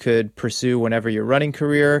that you could pursue whenever your running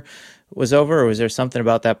career was over, or was there something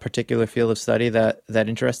about that particular field of study that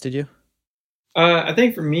interested you? I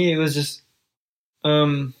think for me, it was just,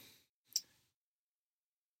 I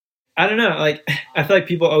don't know. Like, I feel like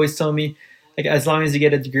people always tell me, like, as long as you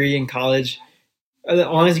get a degree in college,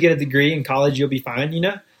 you'll be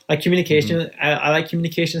fine. Like communication. Mm-hmm. I like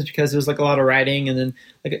communications because there's like a lot of writing, and then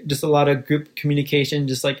like just a lot of group communication,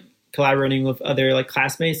 just like collaborating with other like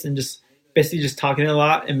classmates, and just basically just talking a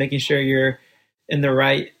lot and making sure you're in the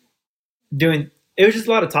right doing. It was just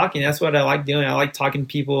a lot of talking. That's what I like doing. I like talking to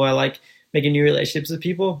people. I like making new relationships with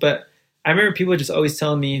people. But I remember people just always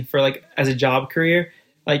telling me, for like as a job career,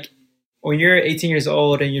 like when you're 18 years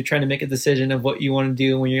old and you're trying to make a decision of what you want to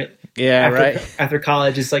do when you're after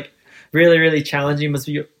college, it's like really, really challenging. Must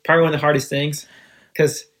be probably one of the hardest things,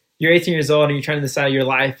 because you're 18 years old and you're trying to decide your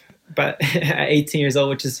life, but at 18 years old,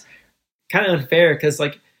 which is kind of unfair, because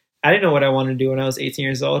like I didn't know what I wanted to do when I was 18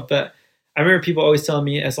 years old. But I remember people always telling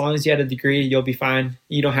me, as long as you had a degree, you'll be fine.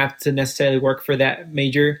 You don't have to necessarily work for that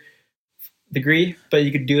major degree, but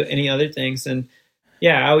you could do any other things. And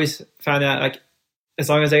yeah, I always found that, like, as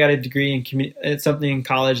long as I got a degree in something in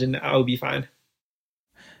college, and I would be fine.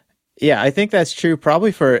 Yeah, I think that's true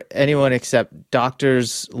probably for anyone except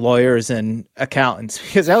doctors, lawyers, and accountants,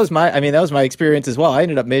 because that was my experience as well. I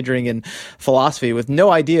ended up majoring in philosophy with no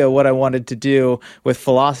idea what I wanted to do with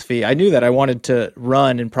philosophy. I knew that I wanted to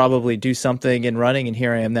run and probably do something in running, and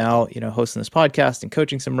here I am now, hosting this podcast and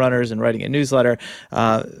coaching some runners and writing a newsletter,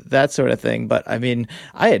 that sort of thing. But I mean,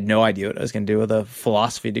 I had no idea what I was going to do with a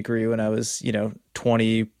philosophy degree when I was,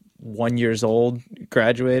 21 years old,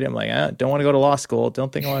 graduated. I'm like, I don't want to go to law school.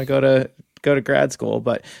 Don't think I want to go to grad school,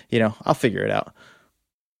 but I'll figure it out.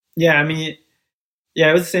 Yeah. I mean, yeah,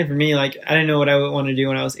 it was the same for me. Like, I didn't know what I would want to do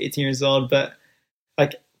when I was 18 years old, but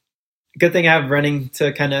like, good thing I have running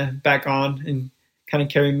to kind of back on and kind of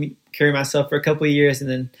carry myself for a couple of years. And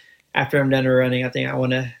then after I'm done running, I think I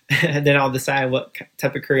want to, then I'll decide what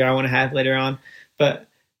type of career I want to have later on. But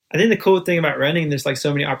I think the cool thing about running, there's like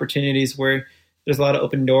so many opportunities where there's a lot of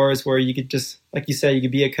open doors where you could just, like you said, you could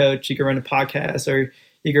be a coach, you could run a podcast, or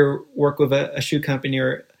you could work with a shoe company,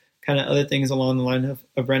 or kind of other things along the line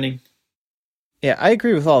of running. Yeah, I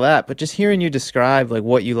agree with all that. But just hearing you describe like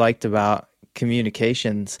what you liked about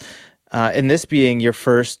communications, and this being your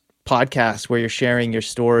first podcast where you're sharing your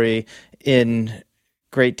story in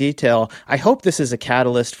great detail, I hope this is a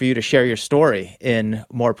catalyst for you to share your story in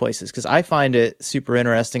more places, because I find it super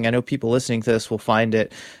interesting. I know people listening to this will find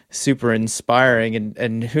it super inspiring,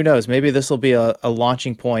 and who knows, maybe this will be a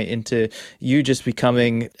launching point into you just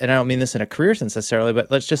becoming, and I don't mean this in a career sense necessarily,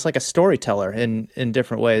 but let's just like a storyteller in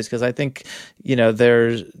different ways, because I think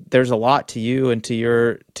there's a lot to you and to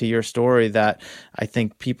your story that I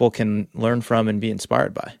think people can learn from and be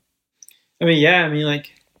inspired by.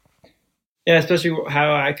 Yeah, especially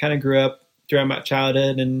how I kind of grew up throughout my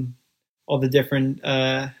childhood, and all the different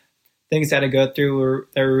things that I go through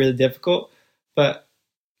that were really difficult. But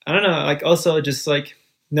I don't know, like also just like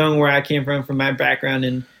knowing where I came from my background,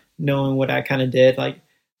 and knowing what I kind of did. Like,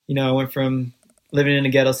 I went from living in a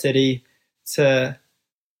ghetto city to,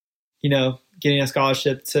 getting a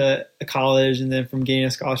scholarship to a college, and then from getting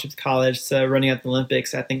a scholarship to college to running at the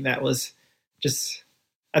Olympics. I think that was just,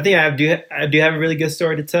 I think I do have a really good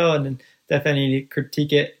story to tell, and definitely need to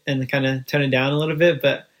critique it and kind of tone it down a little bit.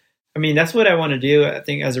 But I mean, that's what I want to do. I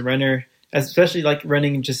think as a runner, especially like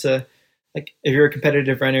running just like if you're a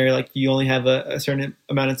competitive runner, like you only have a certain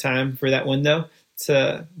amount of time for that window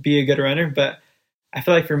to be a good runner. But I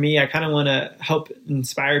feel like for me, I kind of want to help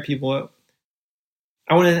inspire people.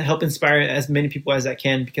 I want to help inspire as many people as I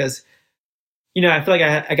can, because, I feel like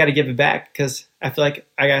I got to give it back, because I feel like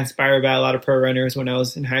I got inspired by a lot of pro runners when I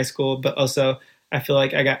was in high school, but also I feel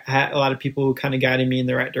like I had a lot of people who kind of guided me in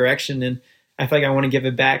the right direction. And I feel like I want to give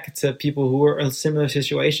it back to people who are in similar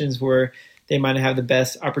situations where they might have the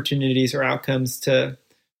best opportunities or outcomes to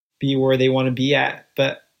be where they want to be at.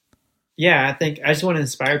 But yeah, I think I just want to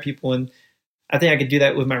inspire people. And I think I could do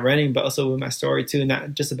that with my running, but also with my story too,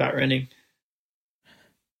 not just about running.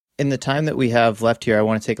 In the time that we have left here, I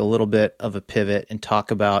want to take a little bit of a pivot and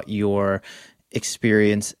talk about your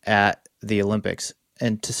experience at the Olympics.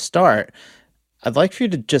 And to start, I'd like for you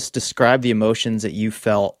to just describe the emotions that you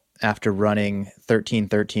felt after running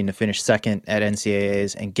 13:13 to finish second at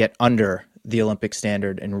NCAAs and get under the Olympic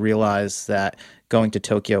standard and realize that going to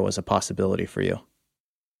Tokyo was a possibility for you.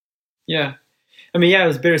 Yeah. I mean, yeah, it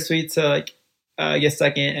was bittersweet to get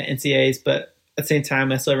second at NCAAs, but at the same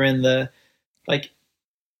time, I still ran the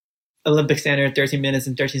Olympic standard 13 minutes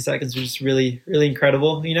and 13 seconds, which is really, really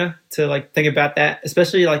incredible, to think about that,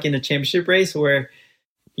 especially in a championship race where,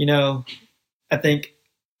 I think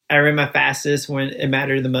I ran my fastest when it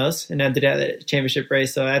mattered the most, and I did that at a championship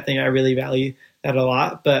race. So I think I really value that a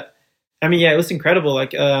lot. But I mean, yeah, it was incredible.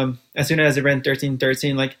 As soon as I ran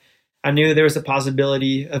 13:13, I knew there was a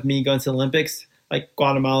possibility of me going to the Olympics.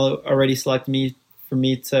 Guatemala already selected for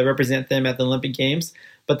me to represent them at the Olympic Games.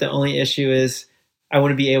 But the only issue is I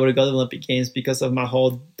wouldn't be able to go to the Olympic Games because of my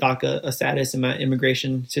whole DACA status and my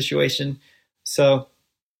immigration situation. So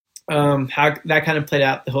how that kind of played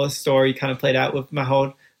out, the whole story kind of played out with my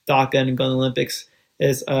whole DACA and going to the Olympics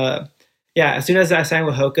is, as soon as I signed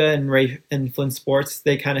with Hoka and Ray and Flynn Sports,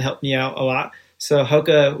 they kind of helped me out a lot. So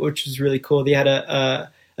Hoka, which was really cool, they had an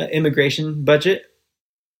immigration budget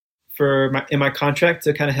in my contract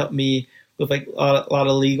to kind of help me with a lot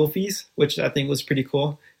of legal fees, which I think was pretty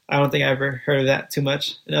cool. I don't think I ever heard of that too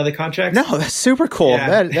much in other contracts. No, that's super cool.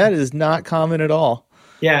 Yeah. That is not common at all.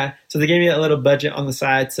 Yeah. So they gave me a little budget on the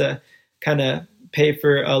side to kind of pay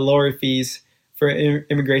for lower fees for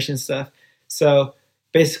immigration stuff. So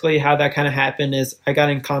basically how that kind of happened is I got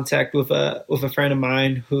in contact with a friend of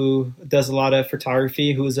mine who does a lot of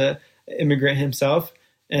photography, who's a immigrant himself.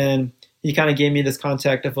 And he kind of gave me this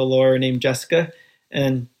contact of a lawyer named Jessica.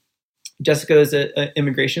 And Jessica is an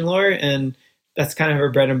immigration lawyer, and that's kind of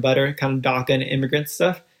her bread and butter, kind of DACA and immigrant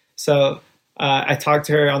stuff. So I talked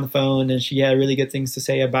to her on the phone, and she had really good things to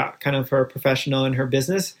say about kind of her professional and her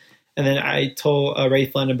business. And then I told Ray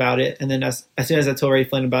Flynn about it. And then as soon as I told Ray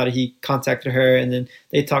Flynn about it, he contacted her, and then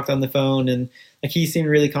they talked on the phone, and he seemed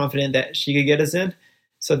really confident that she could get us in.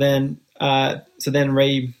 So then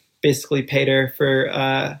Ray basically paid her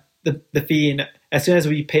for the fee. And as soon as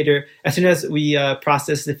we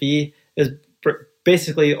processed the fee, it was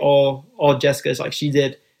basically all Jessica's. She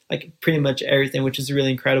did pretty much everything, which is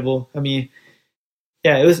really incredible. I mean,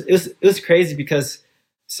 yeah, it was crazy because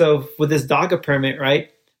so with this DACA permit,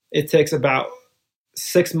 right, it takes about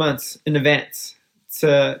 6 months in advance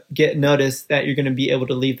to get notice that you're going to be able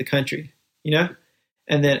to leave the country, and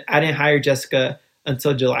then I didn't hire Jessica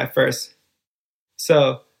until July 1st.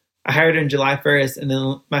 So I hired her on July 1st, and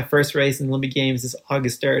then my first race in the Olympic Games is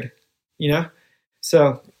August 3rd,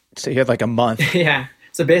 So you had a month. Yeah.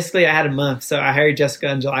 So basically I had a month. So I hired Jessica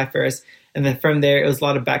on July 1st. And then from there, it was a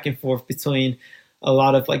lot of back and forth between a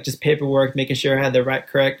lot of just paperwork, making sure I had the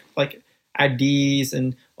correct IDs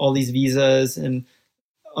and all these visas. And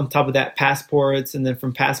on top of that, passports. And then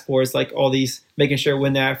from passports, all these, making sure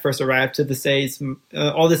when I first arrived to the States,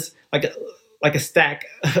 all this, a stack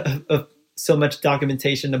of so much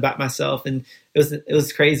documentation about myself. And it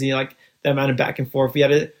was crazy, the amount of back and forth we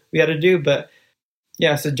had to do. But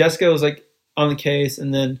yeah, so Jessica was on the case,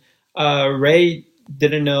 and then Ray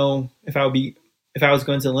didn't know if I was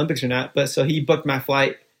going to the Olympics or not. But so he booked my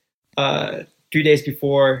flight 3 days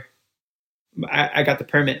before I got the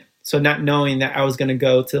permit. So not knowing that I was going to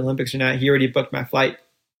go to the Olympics or not, he already booked my flight.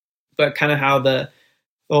 But kind of how the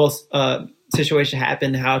whole situation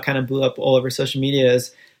happened, how it kind of blew up all over social media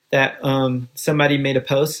is that somebody made a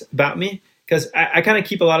post about me, because I kind of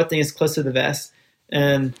keep a lot of things close to the vest.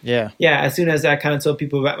 And as soon as I kind of told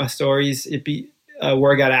people about my stories,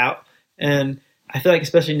 word got out. And I feel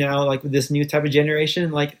especially now, with this new type of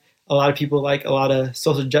generation, a lot of people like a lot of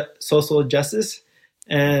social justice.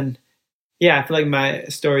 And yeah, I feel my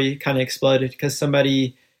story kind of exploded because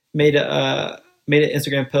somebody made an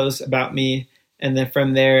Instagram post about me. And then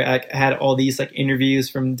from there, I had all these interviews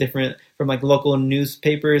from local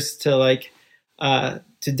newspapers to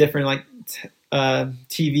different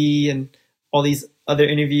TV and all these other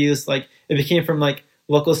interviews. It became from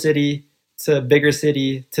local city to bigger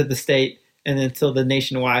city to the state, and then till the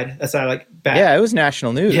nationwide. That's how Yeah, it was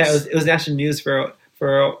national news. Yeah, it was national news for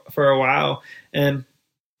a while. And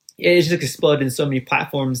it just exploded in so many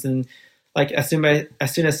platforms. And like as soon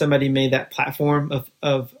as somebody made that platform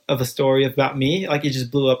of a story about me, like it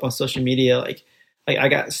just blew up on social media. Like I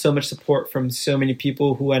got so much support from so many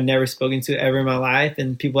people who I'd never spoken to ever in my life,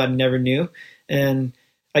 and people I never knew. And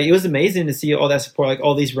like it was amazing to see all that support, like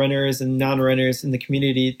all these runners and non-runners in the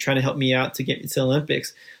community trying to help me out to get me to the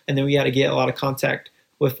Olympics. And then we had to get a lot of contact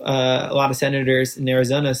with a lot of senators in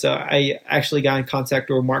Arizona. So I actually got in contact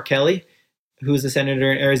with Mark Kelly, who's a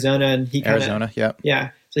senator in Arizona, and he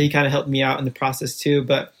yeah. So he kind of helped me out in the process too.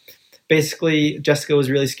 But basically, Jessica was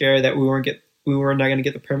really scared that we were not going to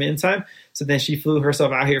get the permit in time. So then she flew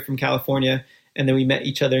herself out here from California, and then we met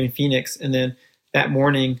each other in Phoenix. And then that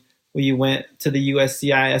morning, we went to the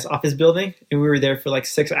USCIS office building, and we were there for like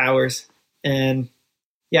 6 hours. And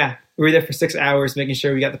yeah, we were there for 6 hours making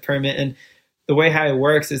sure we got the permit. And the way how it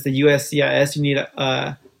works is the USCIS, you need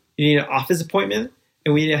an office appointment,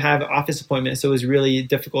 and we didn't have an office appointment. So it was really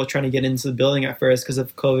difficult trying to get into the building at first because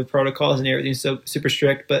of COVID protocols and everything so super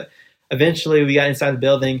strict. But eventually we got inside the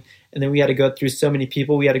building, and then we had to go through so many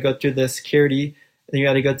people. We had to go through the security, and then we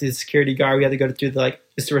had to go through the security guard. We had to go through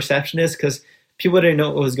just the receptionist, because people didn't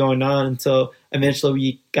know what was going on until eventually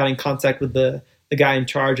we got in contact with the guy in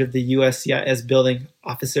charge of the USCIS building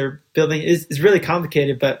building. It's really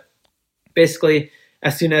complicated, but basically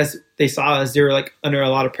as soon as they saw us, they were like under a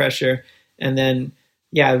lot of pressure. And then,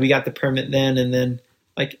 yeah, we got the permit then. And then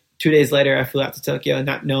like 2 days later, I flew out to Tokyo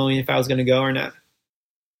not knowing if I was going to go or not.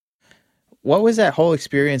 What was that whole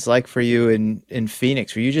experience like for you in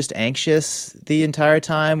Phoenix? Were you just anxious the entire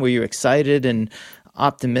time? Were you excited and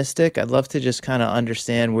optimistic? I'd love to just kind of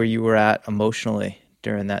understand where you were at emotionally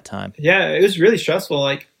during that time. Yeah, it was really stressful.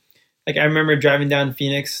 Like I remember driving down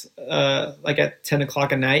Phoenix like at 10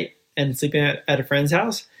 o'clock at night and sleeping at a friend's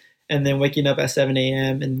house, and then waking up at 7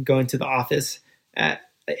 a.m. and going to the office at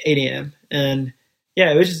 8 a.m. And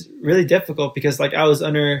yeah, it was just really difficult because like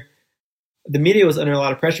the media was under a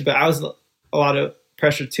lot of pressure, but I was a lot of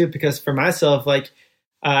pressure too, because for myself, like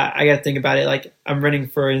I got to think about it. Like I'm running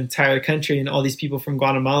for an entire country, and all these people from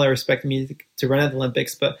Guatemala are expecting me to run at the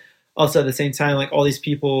Olympics, but also at the same time, like all these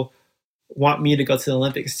people want me to go to the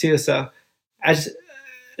Olympics too. So I just,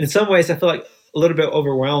 in some ways, I feel like a little bit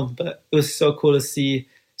overwhelmed, but it was so cool to see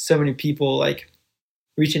so many people like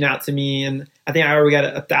reaching out to me. And I think I already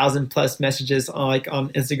got 1,000+ messages on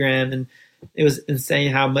Instagram, and it was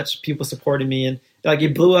insane how much people supported me. And like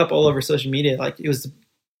it blew up all over social media. Like it was,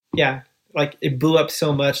 yeah, like it blew up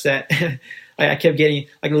so much that like I kept getting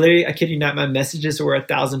like literally, I kid you not, my messages were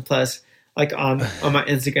 1,000+ like on my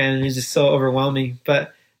Instagram, and it was just so overwhelming.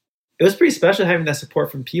 But it was pretty special having that support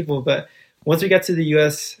from people. But once we got to the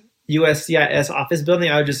USCIS office building,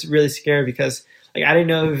 I was just really scared because like I didn't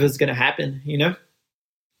know if it was going to happen, you know?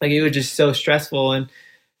 Like it was just so stressful.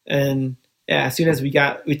 And yeah, as soon as we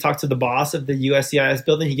talked to the boss of the USCIS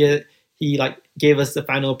building, he like gave us the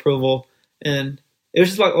final approval. And it was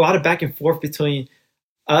just like a lot of back and forth between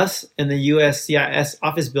us and the USCIS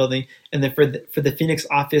office building. And then for the Phoenix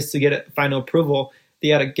office to get a final approval, they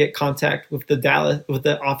had to get contact with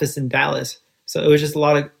the office in Dallas. So it was just a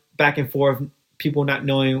lot of back and forth, people not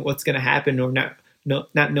knowing what's going to happen or not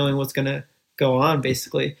knowing what's going to go on,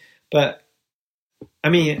 basically. But I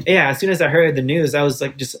mean, yeah, as soon as I heard the news, that was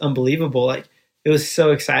like just unbelievable. Like it was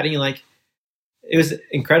so exciting. Like it was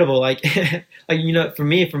incredible. Like, like, you know, for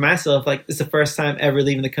myself, like it's the first time ever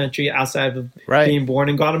leaving the country outside of being born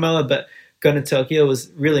in Guatemala, but going to Tokyo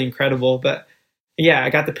was really incredible. But yeah, I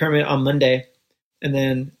got the permit on Monday, and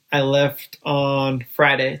then I left on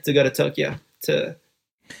Friday to go to Tokyo.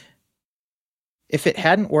 If it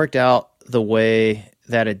hadn't worked out the way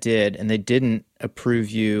that it did, and they didn't approve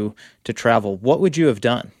you to travel, what would you have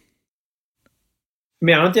done? I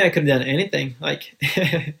mean, I don't think I could have done anything. Like,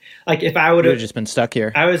 like if I would have just been stuck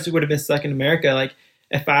here, I would have been stuck in America. Like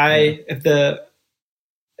if I didn't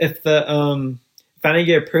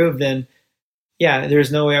get approved, then yeah,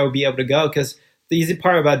 there's no way I would be able to go. Because the easy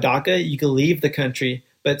part about DACA, you can leave the country,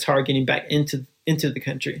 but it's hard getting back into the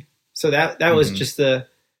country. So that was just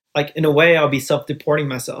like in a way I'll be self-deporting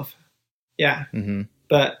myself. Yeah. Mm-hmm.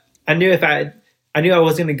 But I knew I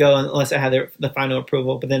wasn't going to go unless I had the final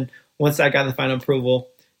approval. But then once I got the final approval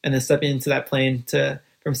and then stepping into that plane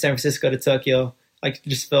from San Francisco to Tokyo, like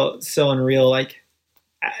just felt so unreal. Like,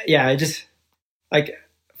 yeah, I just like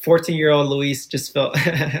 14-year-old Luis just felt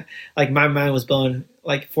like my mind was blown.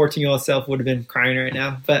 Like 14-year-old self would have been crying right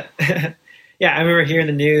now. But yeah, I remember hearing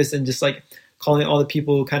the news and just like calling all the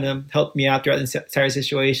people who kind of helped me out throughout the entire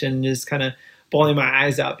situation, and just kind of bawling my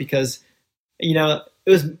eyes out because, you know, it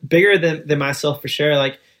was bigger than myself for sure.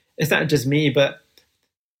 Like it's not just me, but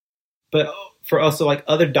for also like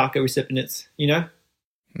other DACA recipients, you know?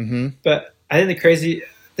 Mm-hmm. But I think the crazy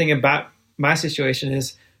thing about my situation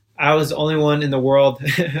is I was the only one in the world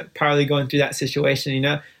probably going through that situation.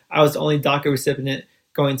 I was the only DACA recipient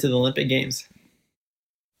going to the Olympic Games.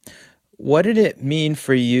 What did it mean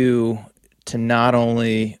for you to not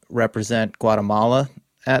only represent Guatemala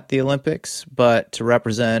at the Olympics, but to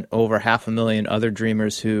represent over 500,000 other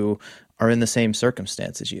dreamers who are in the same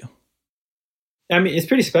circumstance as you? I mean, it's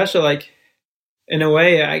pretty special. Like, in a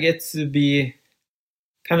way, I get to be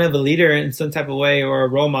kind of a leader in some type of way, or a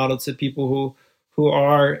role model to people who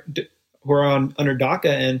are on under DACA.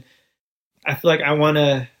 And I feel like I want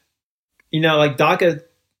to, like DACA.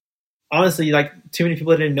 Honestly, like too many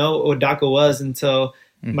people didn't know what DACA was until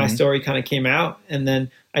my story kind of came out, and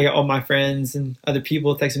then I got all my friends and other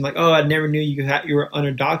people texting me like, "Oh, I never knew you were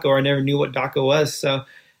under DACA," or "I never knew what DACA was." So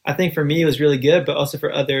I think for me it was really good, but also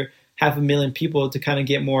for other 500,000 people to kind of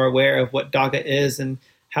get more aware of what DACA is and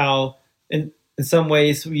how, in some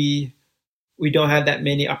ways, we don't have that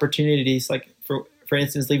many opportunities, like for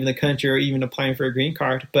instance, leaving the country or even applying for a green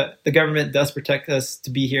card. But the government does protect us to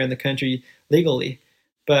be here in the country legally.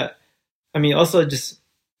 But I mean, also just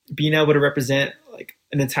being able to represent like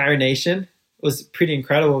an entire nation was pretty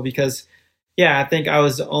incredible because, yeah, I think I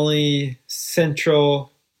was the only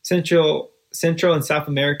Central and South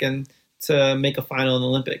American to make a final in the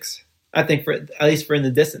Olympics. I think at least for in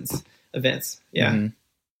the distance events. Yeah.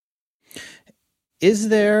 Mm-hmm. Is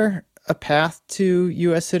there a path to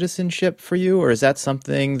U.S. citizenship for you, or is that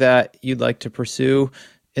something that you'd like to pursue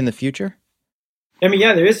in the future? I mean,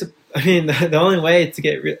 yeah, there is. The only way to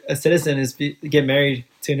get a citizen is to get married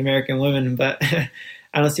to an American woman, but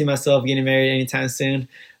I don't see myself getting married anytime soon.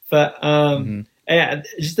 But yeah, it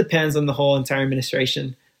just depends on the whole entire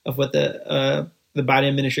administration of what the Biden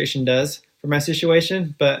administration does for my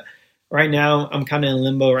situation. But right now, I'm kind of in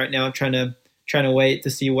limbo right now, trying to wait to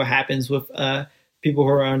see what happens with people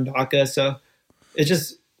who are on DACA. So it's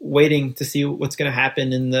just waiting to see what's going to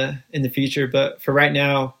happen in the future. But for right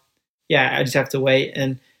now, yeah, I just have to wait.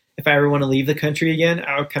 And if I ever want to leave the country again,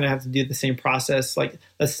 I would kind of have to do the same process. Like,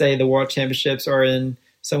 let's say the World Championships are in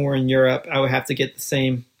somewhere in Europe, I would have to get the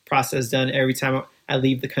same process done every time I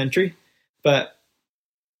leave the country. But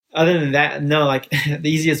other than that, no, like the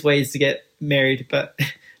easiest way is to get married, but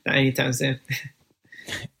not anytime soon.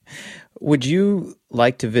 Would you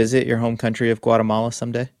like to visit your home country of Guatemala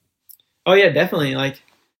someday? Oh yeah, definitely. Like,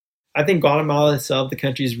 I think Guatemala itself, the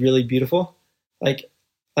country is really beautiful. Like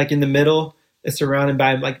in the middle, it's surrounded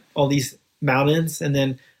by like all these mountains, and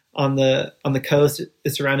then on the coast,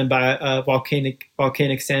 it's surrounded by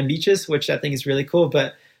volcanic sand beaches, which I think is really cool.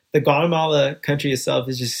 But the Guatemala country itself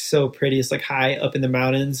is just so pretty. It's like high up in the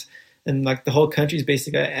mountains, and like the whole country is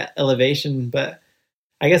basically at elevation. But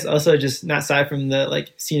I guess also just not aside from the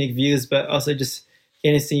like scenic views, but also just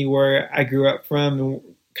getting to see where I grew up from and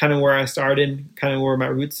kind of where I started, kind of where my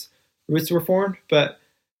roots were formed. But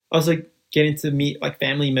also getting to meet like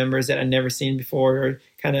family members that I'd never seen before, or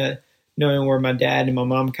kind of knowing where my dad and my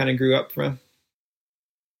mom kind of grew up from.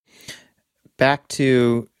 Back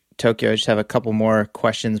to Tokyo, I just have a couple more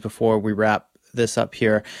questions before we wrap this up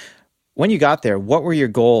here. When you got there, what were your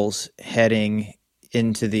goals heading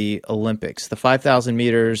into the Olympics? The 5,000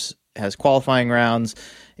 meters has qualifying rounds,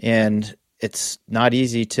 and it's not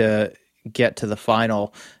easy to get to the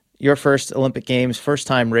final. Your first Olympic Games, first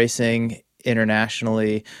time racing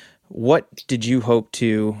internationally. What did you hope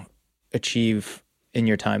to achieve in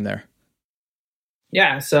your time there?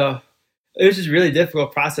 Yeah, so it was just a really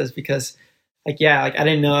difficult process because, I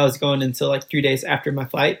didn't know I was going until like 3 days after my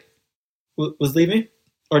flight was leaving,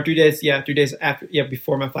 or 3 days, 3 days after,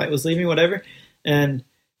 before my flight was leaving, whatever. And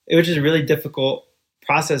it was just a really difficult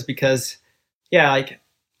process because, I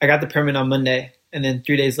got the permit on Monday, and then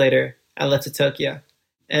 3 days later, I left to Tokyo.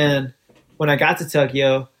 And when I got to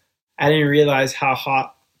Tokyo, I didn't realize how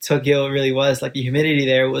hot Tokyo really was. Like, the humidity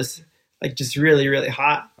there was like just really, really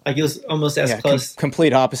hot. Like, it was almost as close.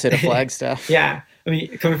 Complete opposite of Flagstaff. Yeah. I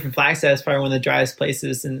mean, coming from Flagstaff, it's probably one of the driest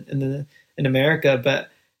places in America. But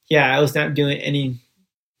yeah, I was not doing any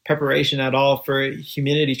preparation at all for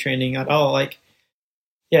humidity training at all. Like,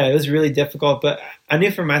 yeah, it was really difficult. But I knew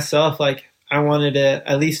for myself, like, I wanted to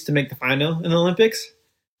at least to make the final in the Olympics.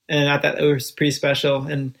 And I thought it was pretty special.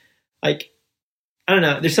 And like, I don't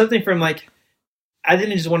know, there's something from like, I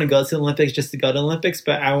didn't just want to go to the Olympics just to go to the Olympics,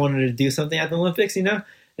 but I wanted to do something at the Olympics, And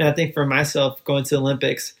I think for myself, going to the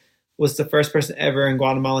Olympics was the first person ever in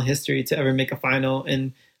Guatemala history to ever make a final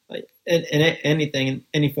in anything, in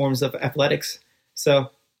any forms of athletics.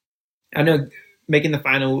 So I know making the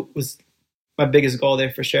final was my biggest goal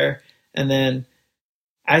there for sure. And then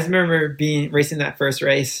I just remember racing that first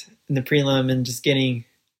race in the prelim and just getting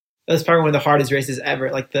was probably one of the hardest races ever.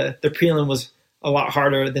 Like the prelim was a lot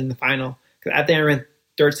harder than the final. Because I think I ran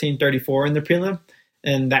 13:34 in the prelim,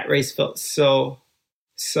 and that race felt so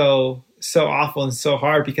awful and so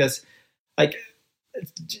hard because like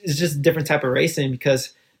it's just a different type of racing.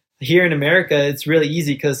 Because here in America, it's really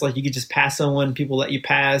easy because like you could just pass someone, people let you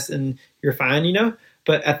pass, and you're fine, you know.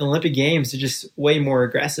 But at the Olympic Games, they're just way more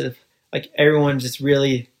aggressive. Like everyone just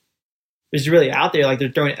really is really out there. Like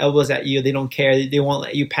they're throwing elbows at you. They don't care. They won't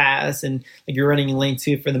let you pass, and like you're running in lane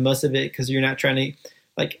 2 for the most of it because you're not trying to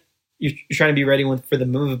like you're trying to be ready for the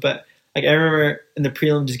move. But like I remember in the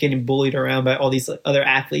prelim just getting bullied around by all these like, other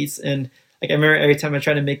athletes, and like I remember every time I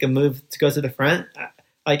tried to make a move to go to the front,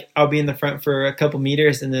 I'll be in the front for a couple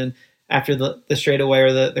meters, and then after the straightaway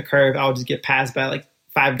or the curve, I'll just get passed by like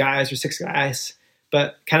 5 guys or 6 guys.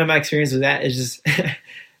 But kind of my experience with that is just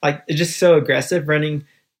like it's just so aggressive running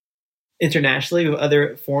internationally with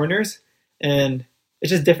other foreigners, and it's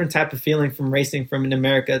just a different type of feeling from racing from in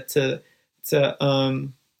America to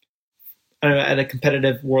I don't know, at a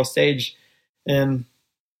competitive world stage. And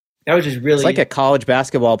that was just really, it's like a college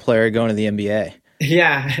basketball player going to the NBA.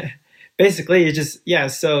 Yeah, basically it just, yeah.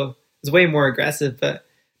 So it was way more aggressive, but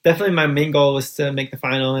definitely my main goal was to make the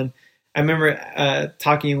final. And I remember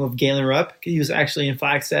talking with Galen Rupp. He was actually in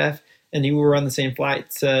Flagstaff, and we were on the same flight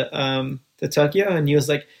to Tokyo. And he was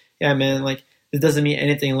like, yeah, man, like it doesn't mean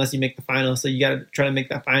anything unless you make the final. So you got to try to make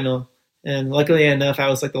that final. And luckily enough, I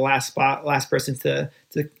was like the last person to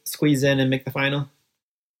squeeze in and make the final.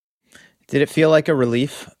 Did it feel like a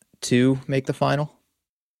relief to make the final?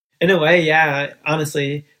 In a way, yeah.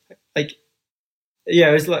 Honestly, like,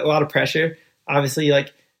 yeah, it was a lot of pressure. Obviously,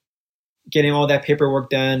 like getting all that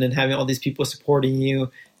paperwork done and having all these people supporting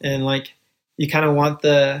you, and like you kind of want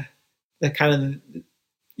the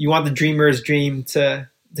dreamer's dream to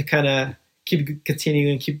kind of keep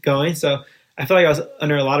continuing and keep going. So I feel like I was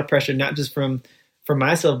under a lot of pressure, not just from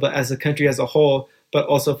myself, but as a country as a whole, but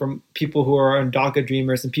also from people who are on DACA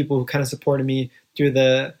Dreamers and people who kind of supported me through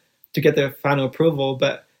to get the final approval.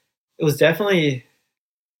 But it was definitely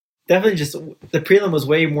just the prelim was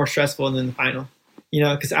way more stressful than the final, you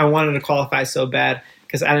know, because I wanted to qualify so bad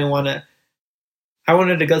because I wanted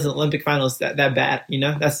to go to the Olympic finals that bad, you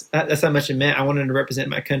know. That's how much it meant. I wanted to represent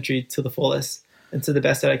my country to the fullest and to the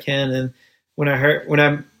best that I can. And when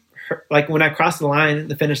I crossed the line,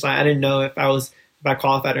 the finish line, I didn't know if I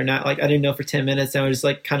qualified or not. Like I didn't know for 10 minutes. I was just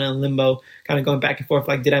like kind of in limbo, kind of going back and forth.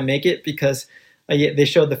 Like, did I make it? Because they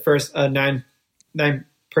showed the first 9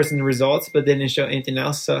 person results, but they didn't show anything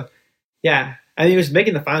else. So yeah, I mean, it was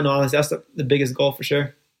making the final. Honestly, that's the biggest goal for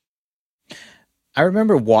sure. I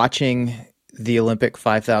remember watching the Olympic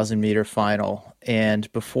 5,000 meter final,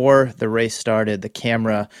 and before the race started, the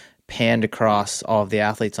camera panned across all of the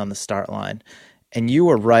athletes on the start line, and you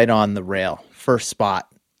were right on the rail, first spot,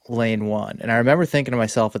 lane 1. And I remember thinking to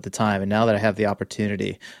myself at the time, and now that I have the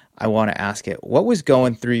opportunity, I want to ask it, what was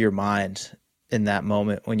going through your mind in that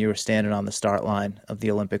moment when you were standing on the start line of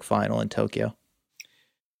the Olympic final in Tokyo?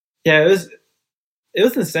 Yeah, it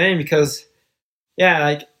was insane because, yeah,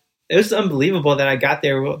 like it was unbelievable that I got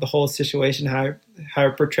there. The whole situation, how I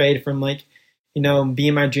portrayed from like, you know,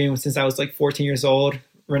 being my dream since I was like 14 years old,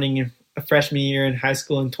 running a freshman year in high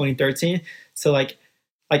school in 2013. So like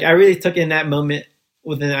I really took in that moment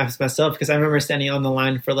within myself because I remember standing on the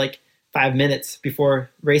line for like 5 minutes before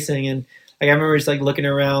racing, and like I remember just like looking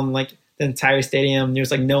around like the entire stadium. There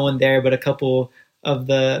was like no one there but a couple of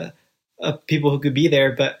the people who could be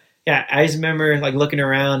there. But yeah, I just remember like looking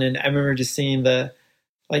around, and I remember just seeing the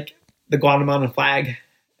Guatemalan flag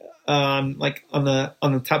like on the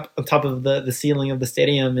top of the ceiling of the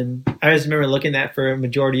stadium, and I just remember looking at that for a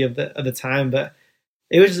majority of the time. But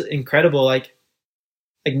it was just incredible. Like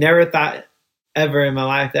never thought ever in my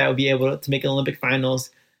life that I would be able to make Olympic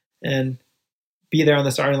finals and be there on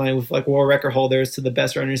the starting line with like world record holders to the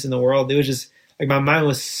best runners in the world. It was just like my mind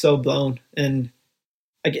was so blown, and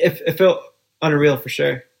like it felt unreal for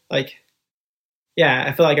sure. Like, yeah,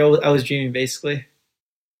 I feel like I was dreaming basically.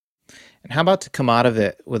 And how about to come out of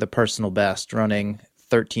it with a personal best, running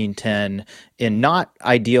 13:10 in not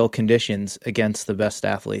ideal conditions against the best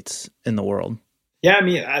athletes in the world? Yeah, I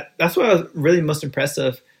mean, that's what I was really most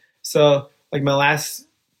impressive. So, like my last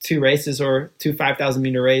 2 races or 2 5,000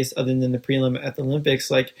 meter race, other than the prelim at the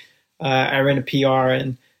Olympics, like I ran a PR,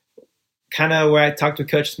 and kind of where I talked to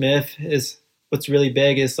Coach Smith is what's really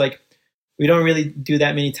big is like we don't really do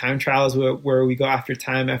that many time trials where we go after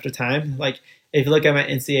time. Like if you look at my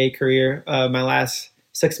NCAA career, my last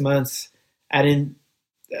 6 months, I didn't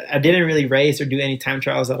really race or do any time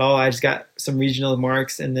trials at all. I just got some regional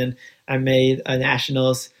marks, and then I made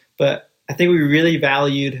nationals. But I think we really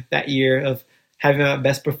valued that year of having my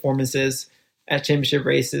best performances at championship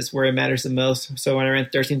races where it matters the most. So when I ran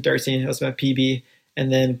 13:13, that was my PB.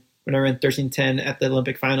 And then when I ran 13:10 at the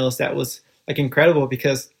Olympic finals, that was like incredible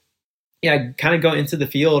because, yeah, kind of going into the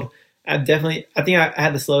field, I think I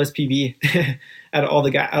had the slowest PB out of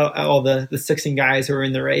all the 16 guys who were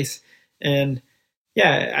in the race. And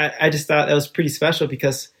yeah, I just thought that was pretty special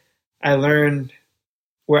because I learned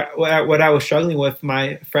what I was struggling with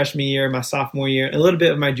my freshman year, my sophomore year, a little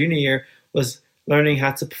bit of my junior year was learning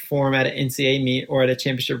how to perform at an NCAA meet or at a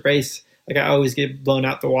championship race. Like I always get blown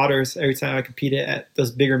out the waters every time I competed at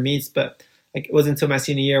those bigger meets, but like it wasn't until my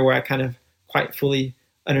senior year where I kind of quite fully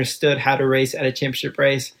understood how to race at a championship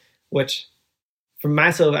race, which for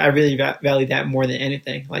myself, I really value that more than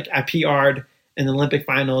anything. Like I PR'd in the Olympic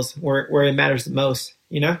finals where it matters the most,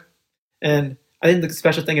 you know? And I think the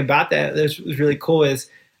special thing about that was really cool is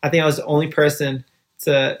I think I was the only person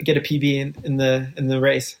to get a PB in the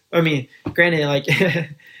race. I mean, granted, like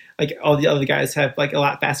like all the other guys have like a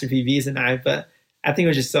lot faster PBs than I, but I think it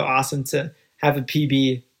was just so awesome to have a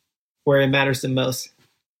PB where it matters the most.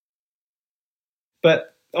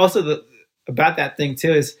 But also about that thing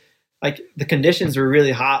too is like the conditions were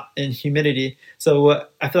really hot and humidity. So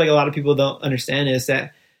what I feel like a lot of people don't understand is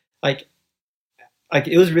that like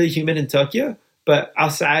it was really humid in Tokyo, but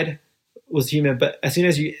outside was humid. But as soon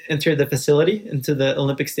as you enter the facility into the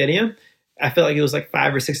Olympic Stadium, I felt like it was like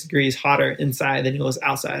 5 or 6 degrees hotter inside than it was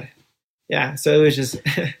outside. Yeah, so it was just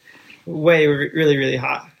really, really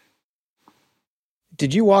hot.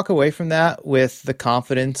 Did you walk away from that with the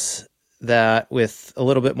confidence that with a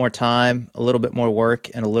little bit more time, a little bit more work,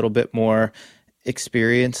 and a little bit more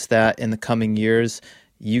experience that in the coming years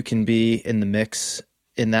you can be in the mix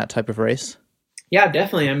in that type of race? Yeah,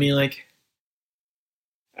 definitely. I mean, like,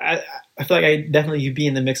 I feel like I definitely could be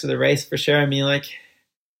in the mix of the race for sure. I mean, like,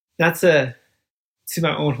 not to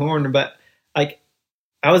my own horn, but like,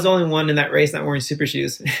 I was the only one in that race not wearing super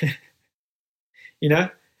shoes, you know?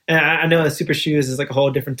 And I know super shoes is like a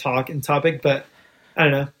whole different topic, but I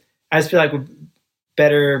don't know. I just feel like with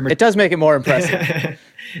better... It does make it more impressive.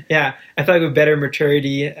 Yeah. I feel like with better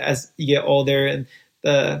maturity as you get older and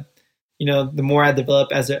the more I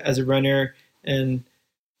develop as a runner and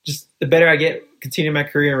just the better I get continuing my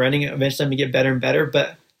career running, eventually I'm going to get better and better.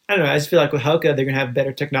 But I don't know. I just feel like with Hoka, they're going to have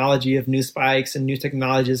better technology of new spikes, and new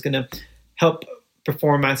technology is going to help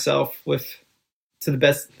perform myself to the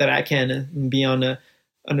best that I can and be on a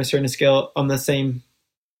certain scale on the same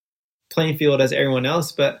playing field as everyone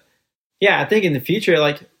else. But yeah, I think in the future,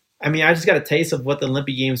 like, I mean, I just got a taste of what the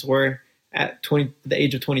Olympic Games were at the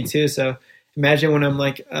age of 22. So imagine when I'm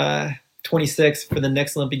like 26 for the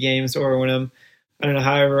next Olympic Games, or when I'm, I don't know,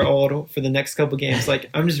 however old for the next couple games. Like,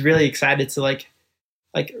 I'm just really excited to like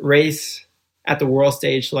race at the world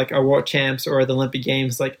stage, like our world champs or the Olympic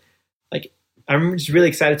Games. Like I'm just really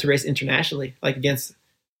excited to race internationally, like against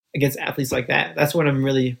athletes like that. That's what I'm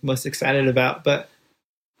really most excited about. But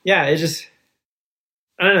yeah, it's just,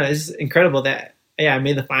 I don't know, it's just incredible that, yeah, I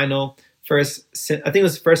made the final first. I think it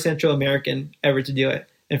was the first Central American ever to do it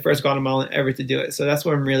and first Guatemalan ever to do it. So that's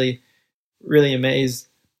what I'm really, really amazed.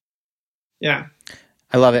 Yeah.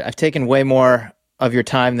 I love it. I've taken way more of your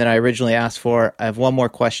time than I originally asked for. I have one more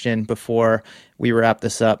question before we wrap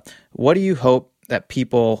this up. What do you hope that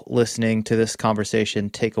people listening to this conversation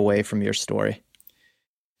take away from your story?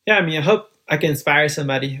 Yeah, I mean, I hope I can inspire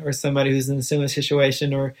somebody or somebody who's in a similar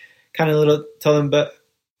situation, or kind of tell them a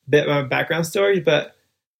bit about my background story. But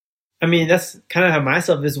I mean, that's kind of how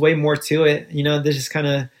myself, there's way more to it. You know, there's just kind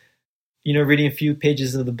of, reading a few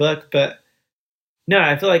pages of the book. But no,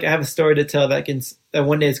 I feel like I have a story to tell that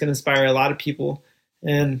one day it's going to inspire a lot of people.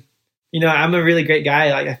 And, I'm a really great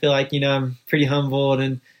guy. Like, I feel like, I'm pretty humbled,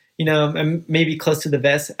 and, I'm maybe close to the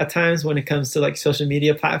best at times when it comes to like social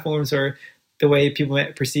media platforms or the way people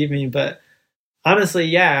might perceive me. But honestly,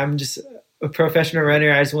 yeah, I'm just a professional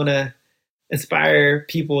runner. I just want to inspire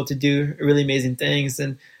people to do really amazing things.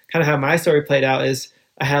 And kind of how my story played out is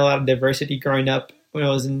I had a lot of diversity growing up when I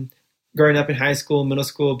was growing up in high school, middle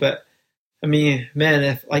school. But I mean, man,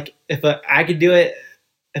 if I could do it,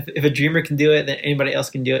 if a dreamer can do it, then anybody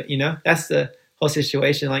else can do it. That's the whole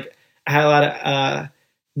situation. Like, I had a lot of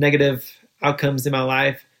negative outcomes in my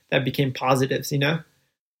life that became positives,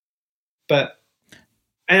 but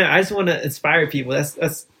I just want to inspire people.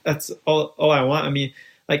 That's all I want. I mean,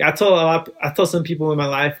 like, I told some people in my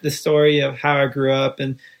life the story of how I grew up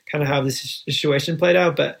and kind of how this situation played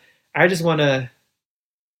out. But I just want to,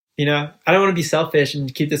 I don't want to be selfish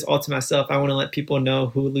and keep this all to myself. I want to let people know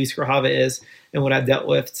who Luis Grijalva is and what I dealt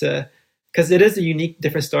with, because it is a unique,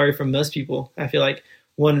 different story from most people. I feel like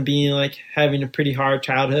one being like having a pretty hard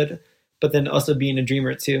childhood, but then also being a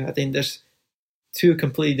dreamer too. I think there's two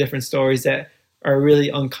completely different stories that are really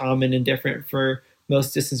uncommon and different for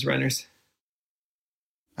most distance runners.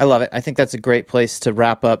 I love it. I think that's a great place to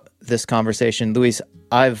wrap up this conversation. Luis,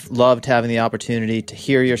 I've loved having the opportunity to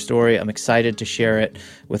hear your story. I'm excited to share it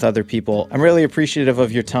with other people. I'm really appreciative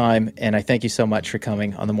of your time, and I thank you so much for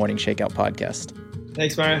coming on the Morning Shakeout podcast.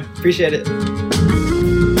 Thanks, Mario. Appreciate it.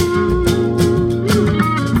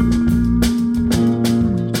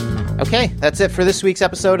 Okay, that's it for this week's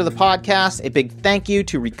episode of the podcast. A big thank you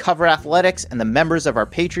to Recover Athletics and the members of our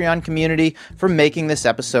Patreon community for making this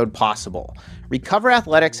episode possible. Recover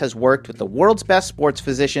Athletics has worked with the world's best sports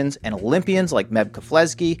physicians and Olympians like Meb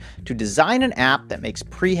Keflezighi to design an app that makes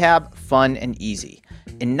prehab fun and easy.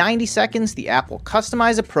 In 90 seconds, the app will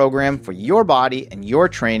customize a program for your body and your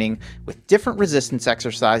training with different resistance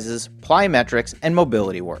exercises, plyometrics, and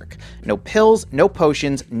mobility work. No pills, no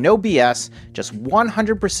potions, no BS, just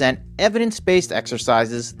 100% evidence-based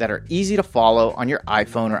exercises that are easy to follow on your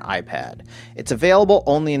iPhone or iPad. It's available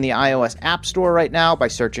only in the iOS App Store right now by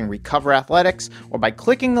searching Recover Athletics or by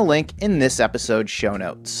clicking the link in this episode's show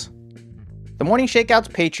notes. The Morning Shakeout's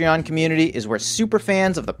Patreon community is where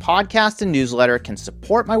superfans of the podcast and newsletter can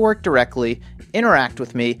support my work directly, interact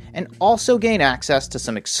with me, and also gain access to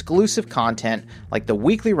some exclusive content like the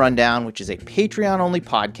Weekly Rundown, which is a Patreon-only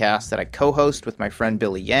podcast that I co-host with my friend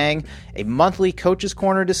Billy Yang, a monthly Coach's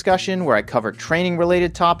Corner discussion where I cover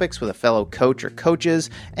training-related topics with a fellow coach or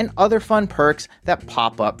coaches, and other fun perks that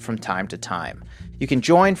pop up from time to time. You can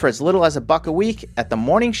join for as little as $1 a week at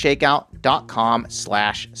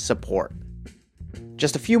themorningshakeout.com/support.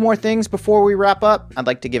 Just a few more things before we wrap up. I'd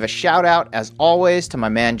like to give a shout out, as always, to my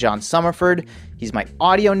man John Summerford. He's my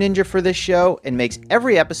audio ninja for this show and makes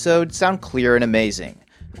every episode sound clear and amazing.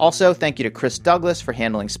 Also, thank you to Chris Douglas for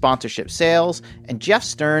handling sponsorship sales and Jeff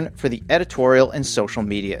Stern for the editorial and social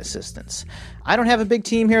media assistance. I don't have a big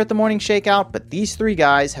team here at the Morning Shakeout, but these three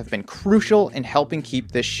guys have been crucial in helping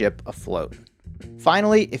keep this ship afloat.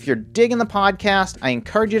 Finally, if you're digging the podcast, I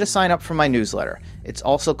encourage you to sign up for my newsletter. It's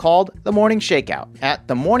also called The Morning Shakeout at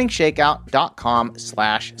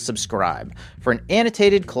themorningshakeout.com/subscribe for an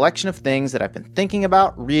annotated collection of things that I've been thinking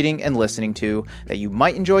about, reading, and listening to that you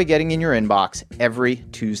might enjoy getting in your inbox every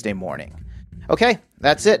Tuesday morning. Okay,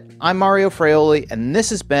 that's it. I'm Mario Fraioli, and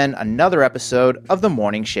this has been another episode of the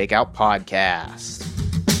Morning Shakeout podcast.